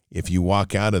 If you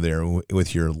walk out of there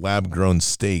with your lab-grown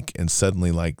steak and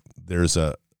suddenly, like, there's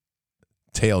a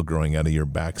tail growing out of your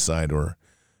backside, or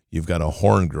you've got a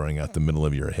horn growing out the middle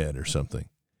of your head or something.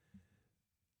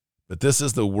 But this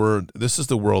is the world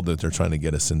that they're trying to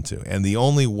get us into. And the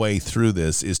only way through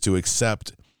this is to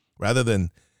accept, rather than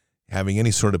having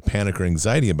any sort of panic or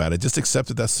anxiety about it, just accept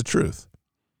that that's the truth.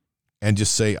 And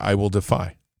just say, I will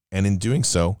defy. And in doing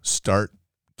so, start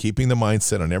keeping the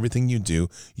mindset on everything you do.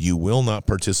 You will not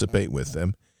participate with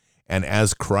them. And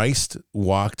as Christ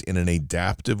walked in an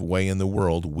adaptive way in the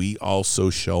world, we also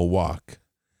shall walk.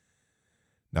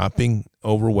 Not being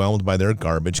overwhelmed by their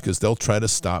garbage, because they'll try to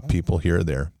stop people here or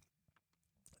there.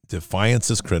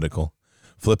 Defiance is critical.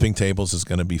 Flipping tables is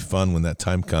going to be fun when that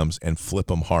time comes, and flip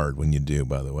them hard when you do,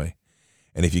 by the way.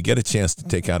 And if you get a chance to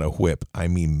take out a whip, I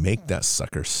mean, make that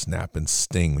sucker snap and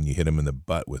sting when you hit him in the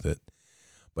butt with it.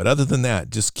 But other than that,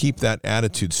 just keep that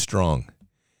attitude strong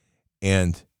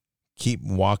and keep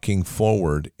walking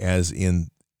forward and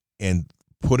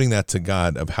putting that to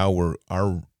God of how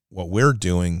what we're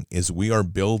doing is we are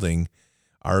building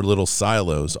our little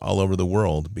silos all over the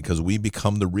world, because we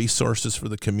become the resources for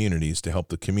the communities to help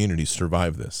the communities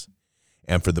survive this.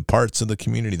 And for the parts of the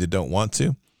community that don't want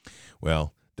to,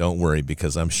 well, don't worry,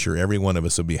 because I'm sure every one of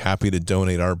us will be happy to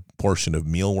donate our portion of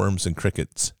mealworms and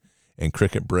crickets and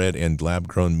cricket bread and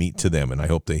lab-grown meat to them, and I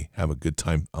hope they have a good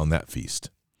time on that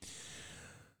feast.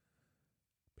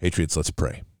 Patriots, let's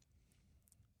pray.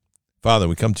 Father,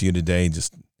 we come to you today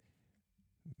just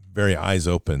very eyes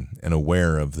open and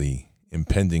aware of the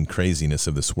impending craziness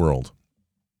of this world.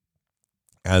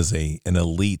 As an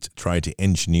elite try to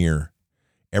engineer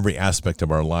every aspect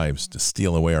of our lives to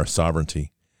steal away our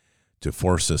sovereignty, to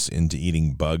force us into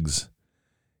eating bugs,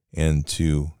 and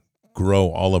to grow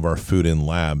all of our food in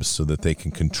labs so that they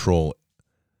can control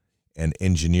and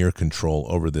engineer control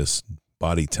over this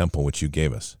body temple which you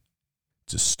gave us,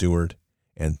 to steward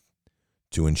and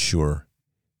to ensure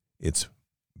its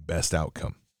best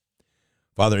outcome.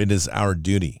 Father, it is our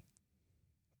duty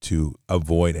to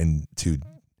avoid and to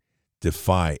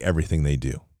defy everything they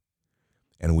do,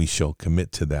 and we shall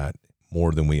commit to that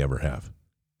more than we ever have.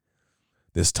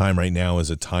 This time right now is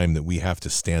a time that we have to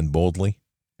stand boldly,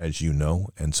 as you know,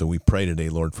 and so we pray today,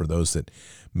 Lord, for those that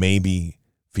may be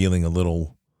feeling a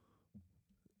little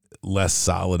less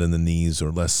solid in the knees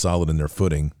or less solid in their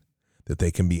footing, that they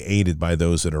can be aided by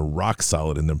those that are rock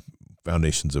solid in the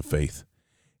foundations of faith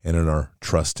and in our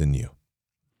trust in you.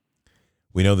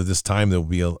 We know that this time there will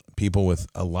be people with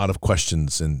a lot of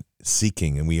questions and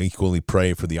seeking, and we equally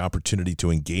pray for the opportunity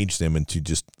to engage them and to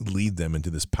just lead them into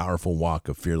this powerful walk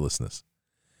of fearlessness.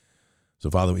 So,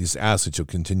 Father, we just ask that you'll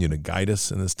continue to guide us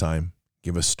in this time,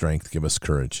 give us strength, give us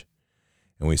courage.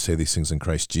 And we say these things in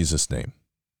Christ Jesus' name.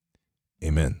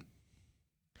 Amen.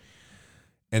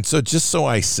 And so just so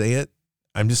I say it,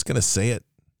 I'm just going to say it.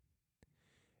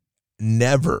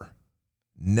 Never,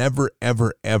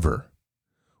 ever, ever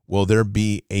will there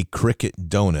be a Cricket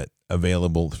donut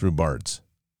available through Bard's.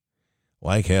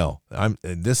 Like hell.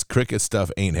 This Cricket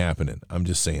stuff ain't happening. I'm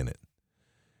just saying it.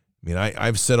 I mean,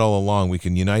 I've said all along we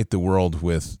can unite the world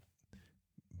with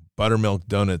buttermilk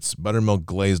donuts, buttermilk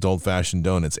glazed old-fashioned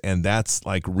donuts, and that's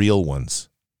like real ones.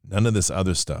 None of this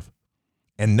other stuff.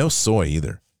 And no soy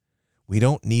either. We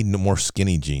don't need no more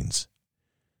skinny jeans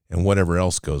and whatever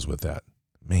else goes with that.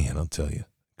 Man, I'll tell you,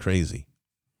 crazy.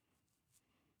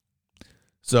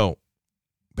 So,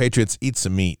 Patriots, eat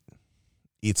some meat,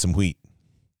 eat some wheat,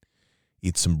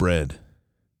 eat some bread,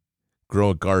 grow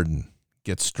a garden,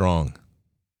 get strong,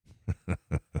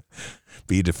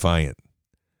 be defiant.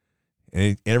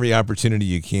 And every opportunity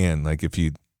you can, like if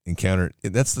you encounter,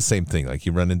 that's the same thing. Like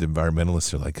you run into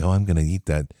environmentalists, they're like, oh, I'm going to eat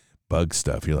that bug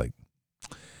stuff. You're like,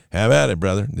 have at it,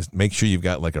 brother. Just make sure you've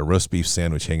got like a roast beef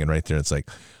sandwich hanging right there. It's like,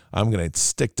 I'm going to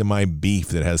stick to my beef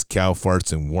that has cow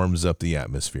farts and warms up the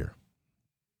atmosphere.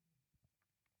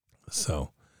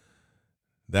 So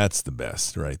that's the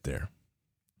best right there.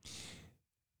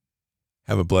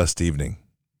 Have a blessed evening.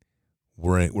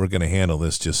 We're going to handle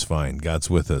this just fine. God's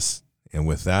with us. And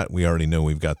with that, we already know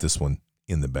we've got this one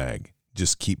in the bag.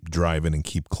 Just keep driving and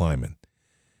keep climbing.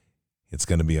 It's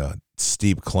going to be a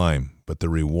steep climb, but the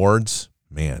rewards,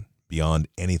 man, beyond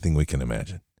anything we can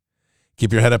imagine.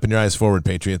 Keep your head up and your eyes forward,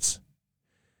 Patriots.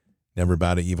 Never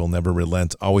bow to evil, never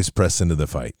relent, always press into the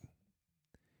fight.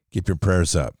 Keep your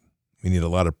prayers up. We need a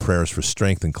lot of prayers for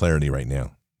strength and clarity right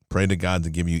now. Pray to God to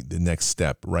give you the next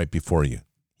step right before you.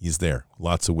 He's there.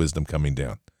 Lots of wisdom coming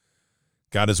down.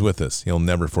 God is with us. He'll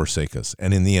never forsake us.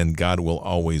 And in the end, God will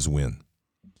always win.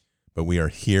 But we are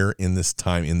here in this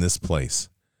time, in this place,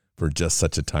 for just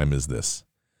such a time as this.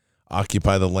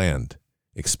 Occupy the land.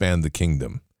 Expand the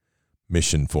kingdom.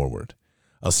 Mission forward.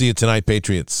 I'll see you tonight,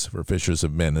 Patriots, for Fishers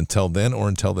of Men. Until then or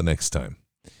until the next time,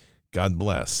 God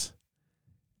bless,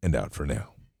 and out for now.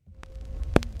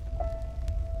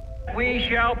 We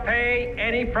shall pay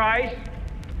any price,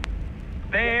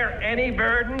 bear any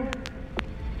burden,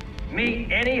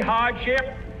 meet any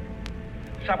hardship,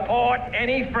 support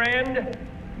any friend,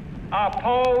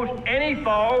 oppose any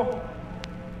foe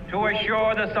to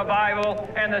assure the survival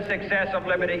and the success of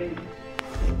liberty.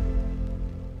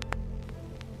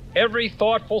 Every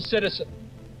thoughtful citizen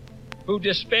who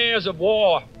despairs of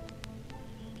war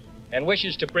and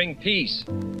wishes to bring peace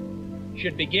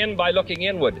should begin by looking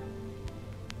inward,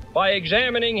 by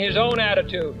examining his own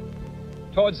attitude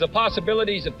towards the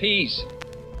possibilities of peace.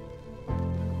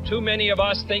 Too many of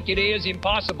us think it is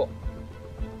impossible.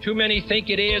 Too many think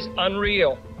it is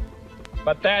unreal.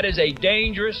 But that is a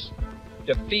dangerous,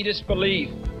 defeatist belief.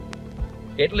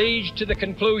 It leads to the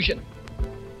conclusion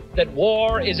that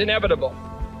war is inevitable,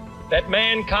 that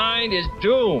mankind is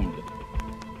doomed,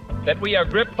 that we are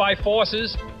gripped by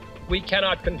forces we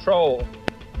cannot control.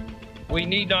 We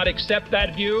need not accept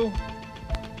that view.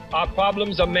 Our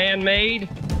problems are man-made,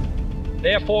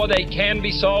 therefore they can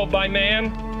be solved by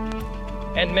man,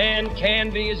 and man can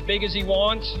be as big as he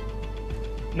wants.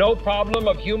 No problem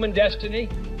of human destiny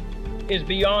is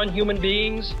beyond human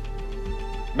beings.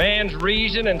 Man's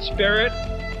reason and spirit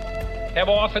have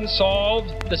often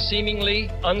solved the seemingly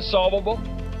unsolvable,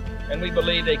 and we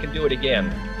believe they can do it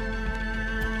again.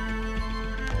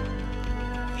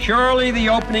 Surely the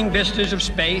opening vistas of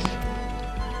space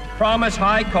promise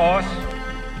high costs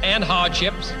and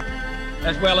hardships,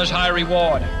 as well as high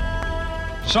reward.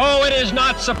 So it is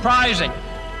not surprising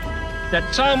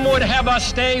that some would have us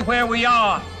stay where we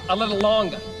are a little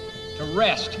longer, to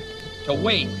rest, to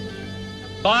wait.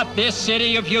 But this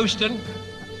city of Houston,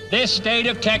 this state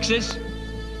of Texas,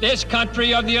 this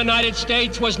country of the United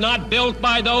States was not built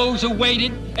by those who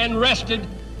waited and rested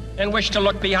and wished to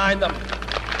look behind them.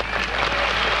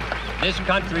 This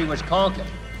country was conquered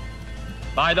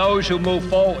by those who move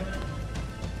forward,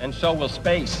 and so will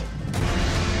space.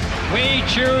 We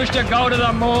choose to go to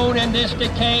the moon in this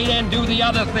decade and do the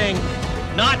other thing,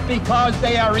 not because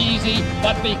they are easy,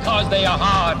 but because they are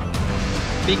hard.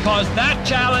 Because that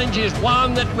challenge is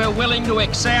one that we're willing to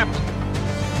accept.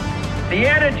 The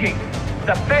energy,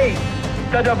 the faith,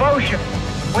 the devotion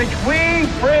which we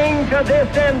bring to this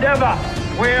endeavor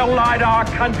will light our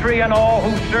country and all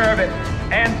who serve it.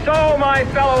 And so, my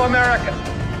fellow Americans,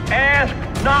 ask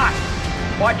not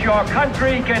what your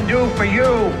country can do for you.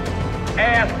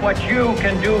 Ask what you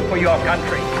can do for your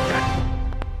country.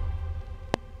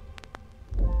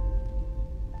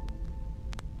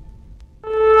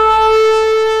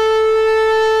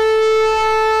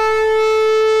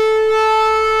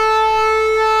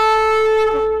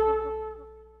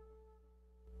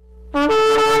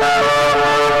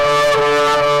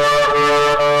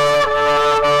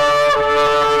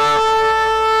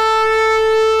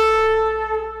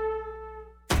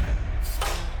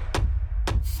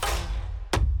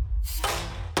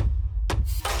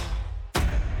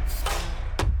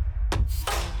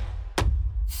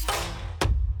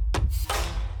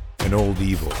 old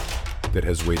evil that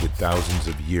has waited thousands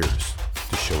of years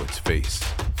to show its face.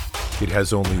 It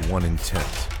has only one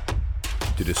intent: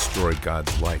 to destroy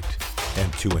God's light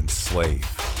and to enslave.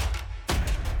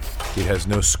 It has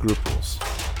no scruples.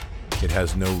 It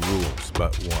has no rules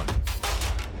but one: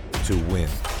 to win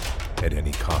at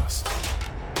any cost.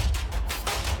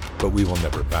 But we will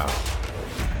never bow,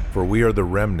 for we are the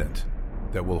remnant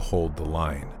that will hold the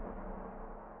line.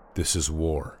 This is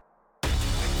war.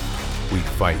 We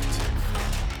fight.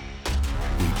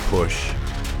 We push.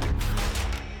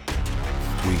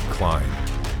 We climb.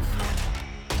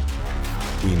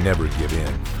 We never give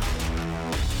in.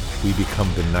 We become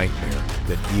the nightmare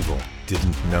that evil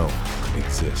didn't know could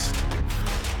exist.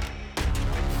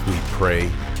 We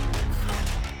pray.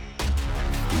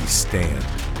 We stand.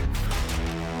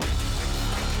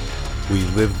 We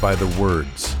live by the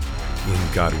words, "In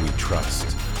God we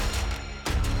trust."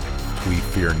 We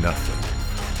fear nothing.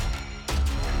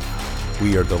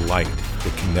 We are the light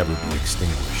that can never be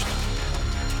extinguished.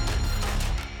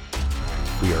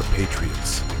 We are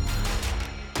patriots.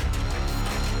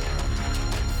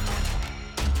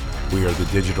 We are the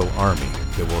digital army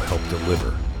that will help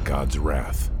deliver God's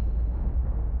wrath.